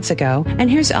 4 months ago, and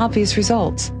here's the obvious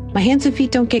results. My hands and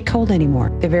feet don't get cold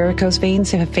anymore. The varicose veins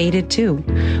have faded too.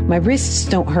 My wrists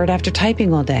don't hurt after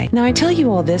typing all day. Now I tell you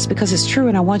all this because it's true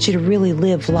and I want you to really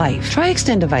live life. Try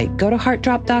Extendivite. Go to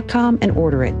heartdrop.com and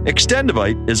order it.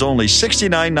 Extendivite is only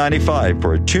 $69.95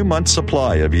 for a 2-month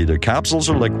supply of either capsules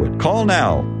or liquid. Call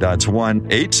now. That's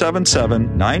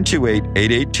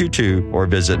 1-877-928-8822 or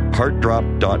visit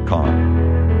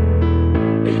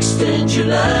heartdrop.com. Extend your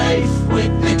life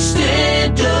with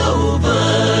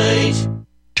Extendivite.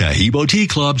 Tahibo Tea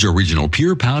Club's original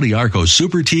Pure Pau d'Arco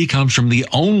Super Tea comes from the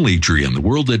only tree in the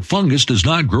world that fungus does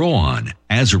not grow on.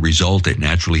 As a result, it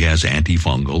naturally has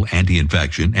antifungal,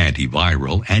 anti-infection,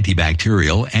 antiviral,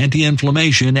 antibacterial,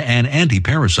 anti-inflammation, and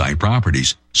anti-parasite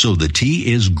properties. So the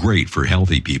tea is great for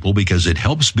healthy people because it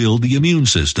helps build the immune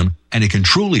system, and it can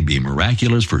truly be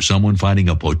miraculous for someone fighting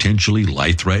a potentially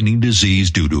life-threatening disease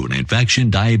due to an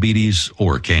infection, diabetes,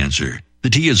 or cancer. The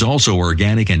tea is also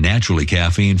organic and naturally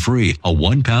caffeine-free. A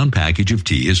 1-pound package of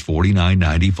tea is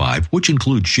 $49.95, which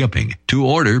includes shipping. To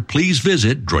order, please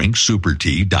visit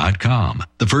drinksupertea.com.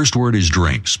 The first word is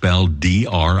drink, spelled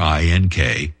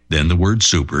D-R-I-N-K, then the word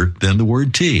super, then the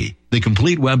word tea. The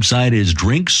complete website is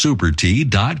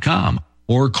drinksupertea.com.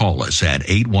 Or call us at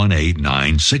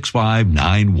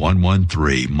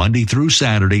 818-965-9113, Monday through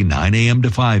Saturday, 9 a.m.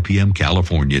 to 5 p.m.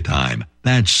 California time.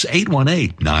 That's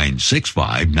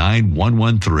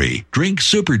 818-965-9113,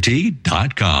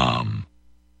 drinksupertea.com.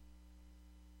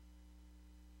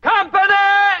 Company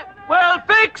will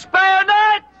fix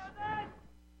bayonets!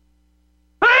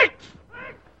 Fix!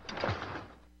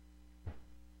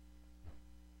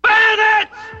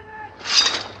 Bayonets!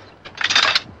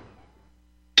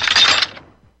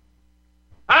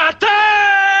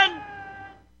 Attention!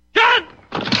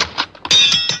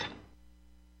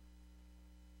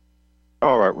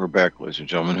 All right, we're back, ladies and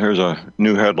gentlemen. Here's a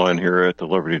new headline here at the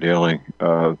Liberty Daily.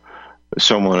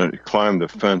 Someone climbed the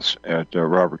fence at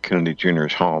Robert Kennedy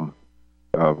Jr.'s home.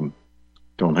 Don't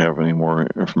have any more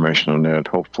information on that.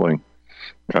 Hopefully,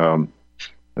 the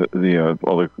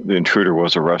intruder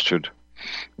was arrested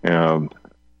and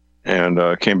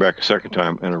came back a second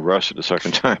time and arrested a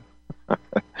second time.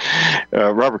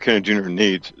 Robert Kennedy Jr.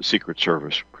 needs Secret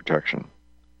Service protection.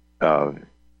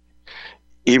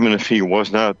 Even if he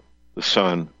was not the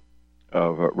son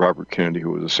of Robert Kennedy,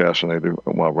 who was assassinated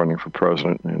while running for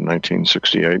president in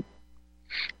 1968,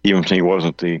 even if he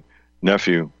wasn't the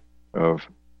nephew of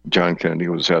John Kennedy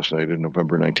was assassinated in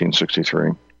November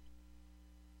 1963.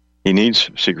 He needs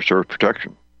Secret Service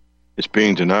protection. It's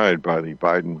being denied by the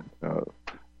Biden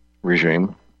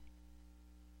regime.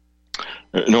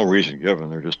 No reason given;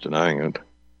 they're just denying it.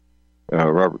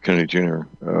 Robert Kennedy Jr.,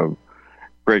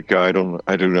 great guy.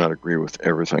 I do not agree with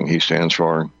everything he stands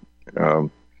for.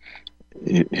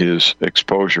 His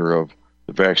exposure of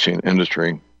the vaccine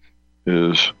industry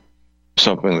is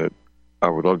something that I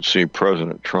would love to see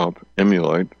President Trump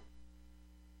emulate.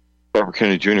 Robert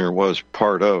Kennedy Jr. was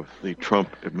part of the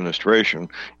Trump administration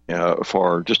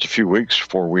for just a few weeks,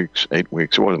 4 weeks, 8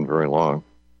 weeks. It wasn't very long.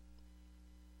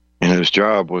 And his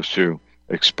job was to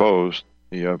expose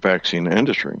the vaccine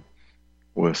industry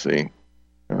with the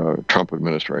Trump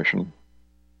administration.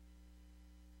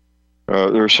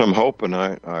 There's some hope, and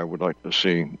I would like to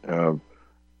see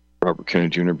Robert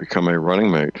Kennedy Jr. become a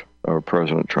running mate of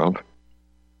President Trump.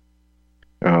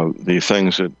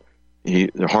 The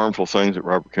harmful things that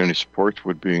Robert Kennedy supports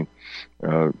would be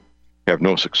have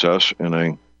no success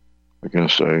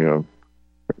against a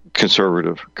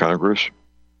conservative Congress.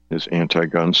 His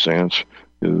anti-gun stance,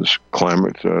 his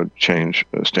climate change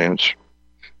stance,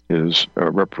 his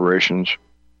reparations.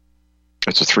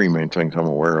 That's the three main things I'm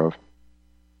aware of.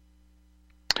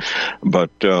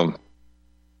 But I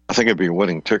think it'd be a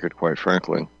winning ticket, quite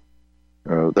frankly.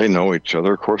 They know each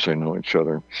other. Of course they know each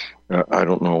other. I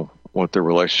don't know what their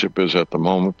relationship is at the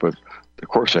moment, but of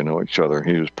course they know each other.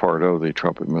 He was part of the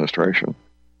Trump administration.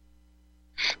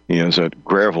 He has that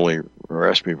gravelly,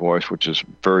 raspy voice, which is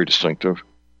very distinctive.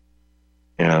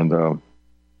 And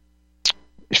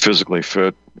he's physically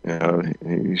fit.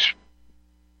 He's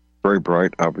very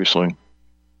bright, obviously.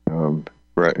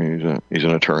 He's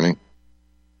an attorney.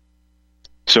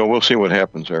 So we'll see what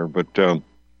happens there. But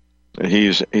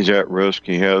he's at risk.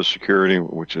 He has security,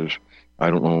 which is, I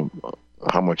don't know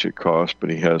how much it costs, but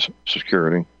he has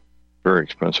security. Very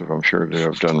expensive, I'm sure, to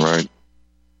have done right.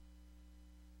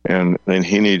 And then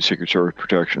he needs Secret Service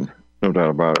protection, no doubt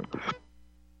about it.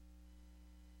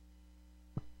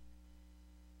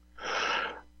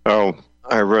 Oh,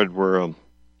 I read where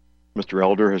Mr.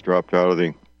 Elder has dropped out of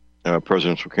the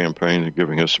presidential campaign,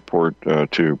 giving his support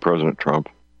to President Trump.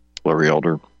 Larry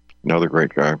Elder, another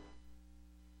great guy.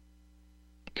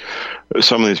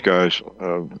 Some of these guys,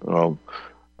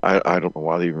 I don't know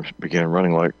why they even began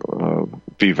running, like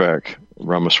Vivek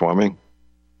Ramaswamy.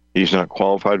 He's not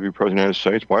qualified to be president of the United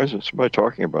States. Why isn't somebody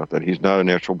talking about that? He's not a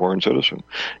natural-born citizen.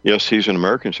 Yes, he's an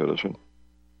American citizen,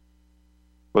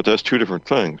 but that's two different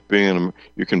things. You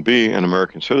can be an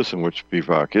American citizen, which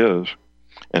Vivek is,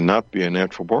 and not be a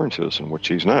natural-born citizen, which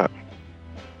he's not.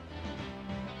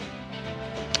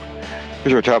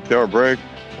 Here's our top of the hour break.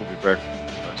 We'll be back.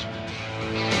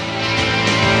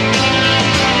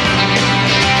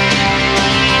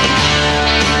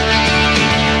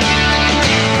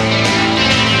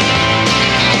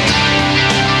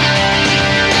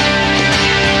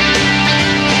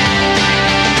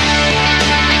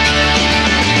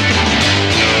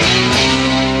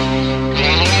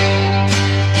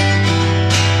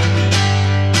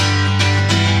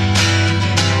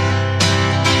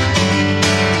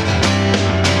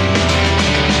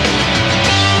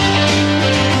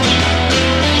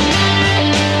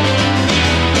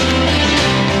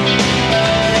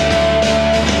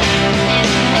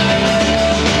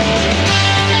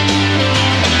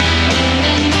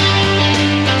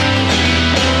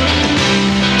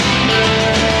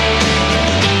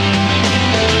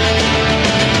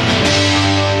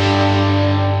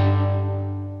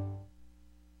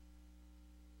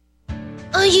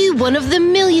 One of the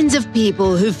millions of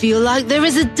people who feel like there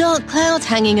is a dark cloud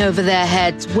hanging over their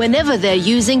heads whenever they're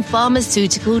using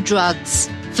pharmaceutical drugs.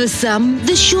 For some,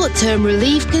 the short-term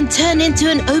relief can turn into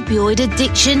an opioid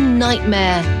addiction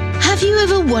nightmare. Have you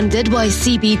ever wondered why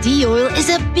CBD oil is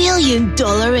a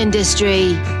billion-dollar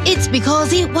industry? It's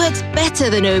because it works better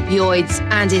than opioids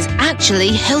and is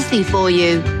actually healthy for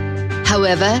you.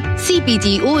 However,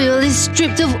 CBD oil is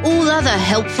stripped of all other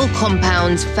helpful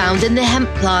compounds found in the hemp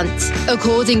plant.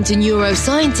 According to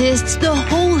neuroscientists, the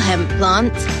whole hemp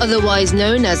plant, otherwise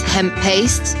known as hemp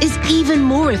paste, is even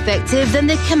more effective than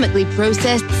the chemically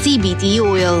processed CBD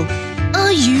oil.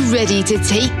 Are you ready to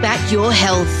take back your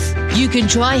health? You can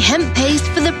try hemp paste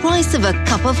for the price of a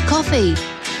cup of coffee.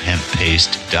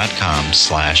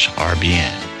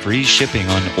 Hemppaste.com/RBN. Free shipping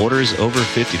on orders over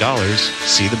 $50.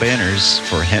 See the banners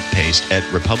for hemp paste at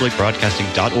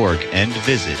republicbroadcasting.org and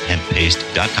visit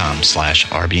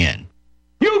hemppaste.com/RBN.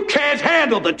 You can't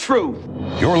handle the truth.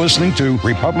 You're listening to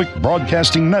Republic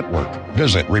Broadcasting Network.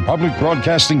 Visit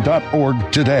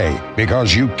republicbroadcasting.org today,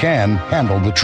 because you can handle the truth.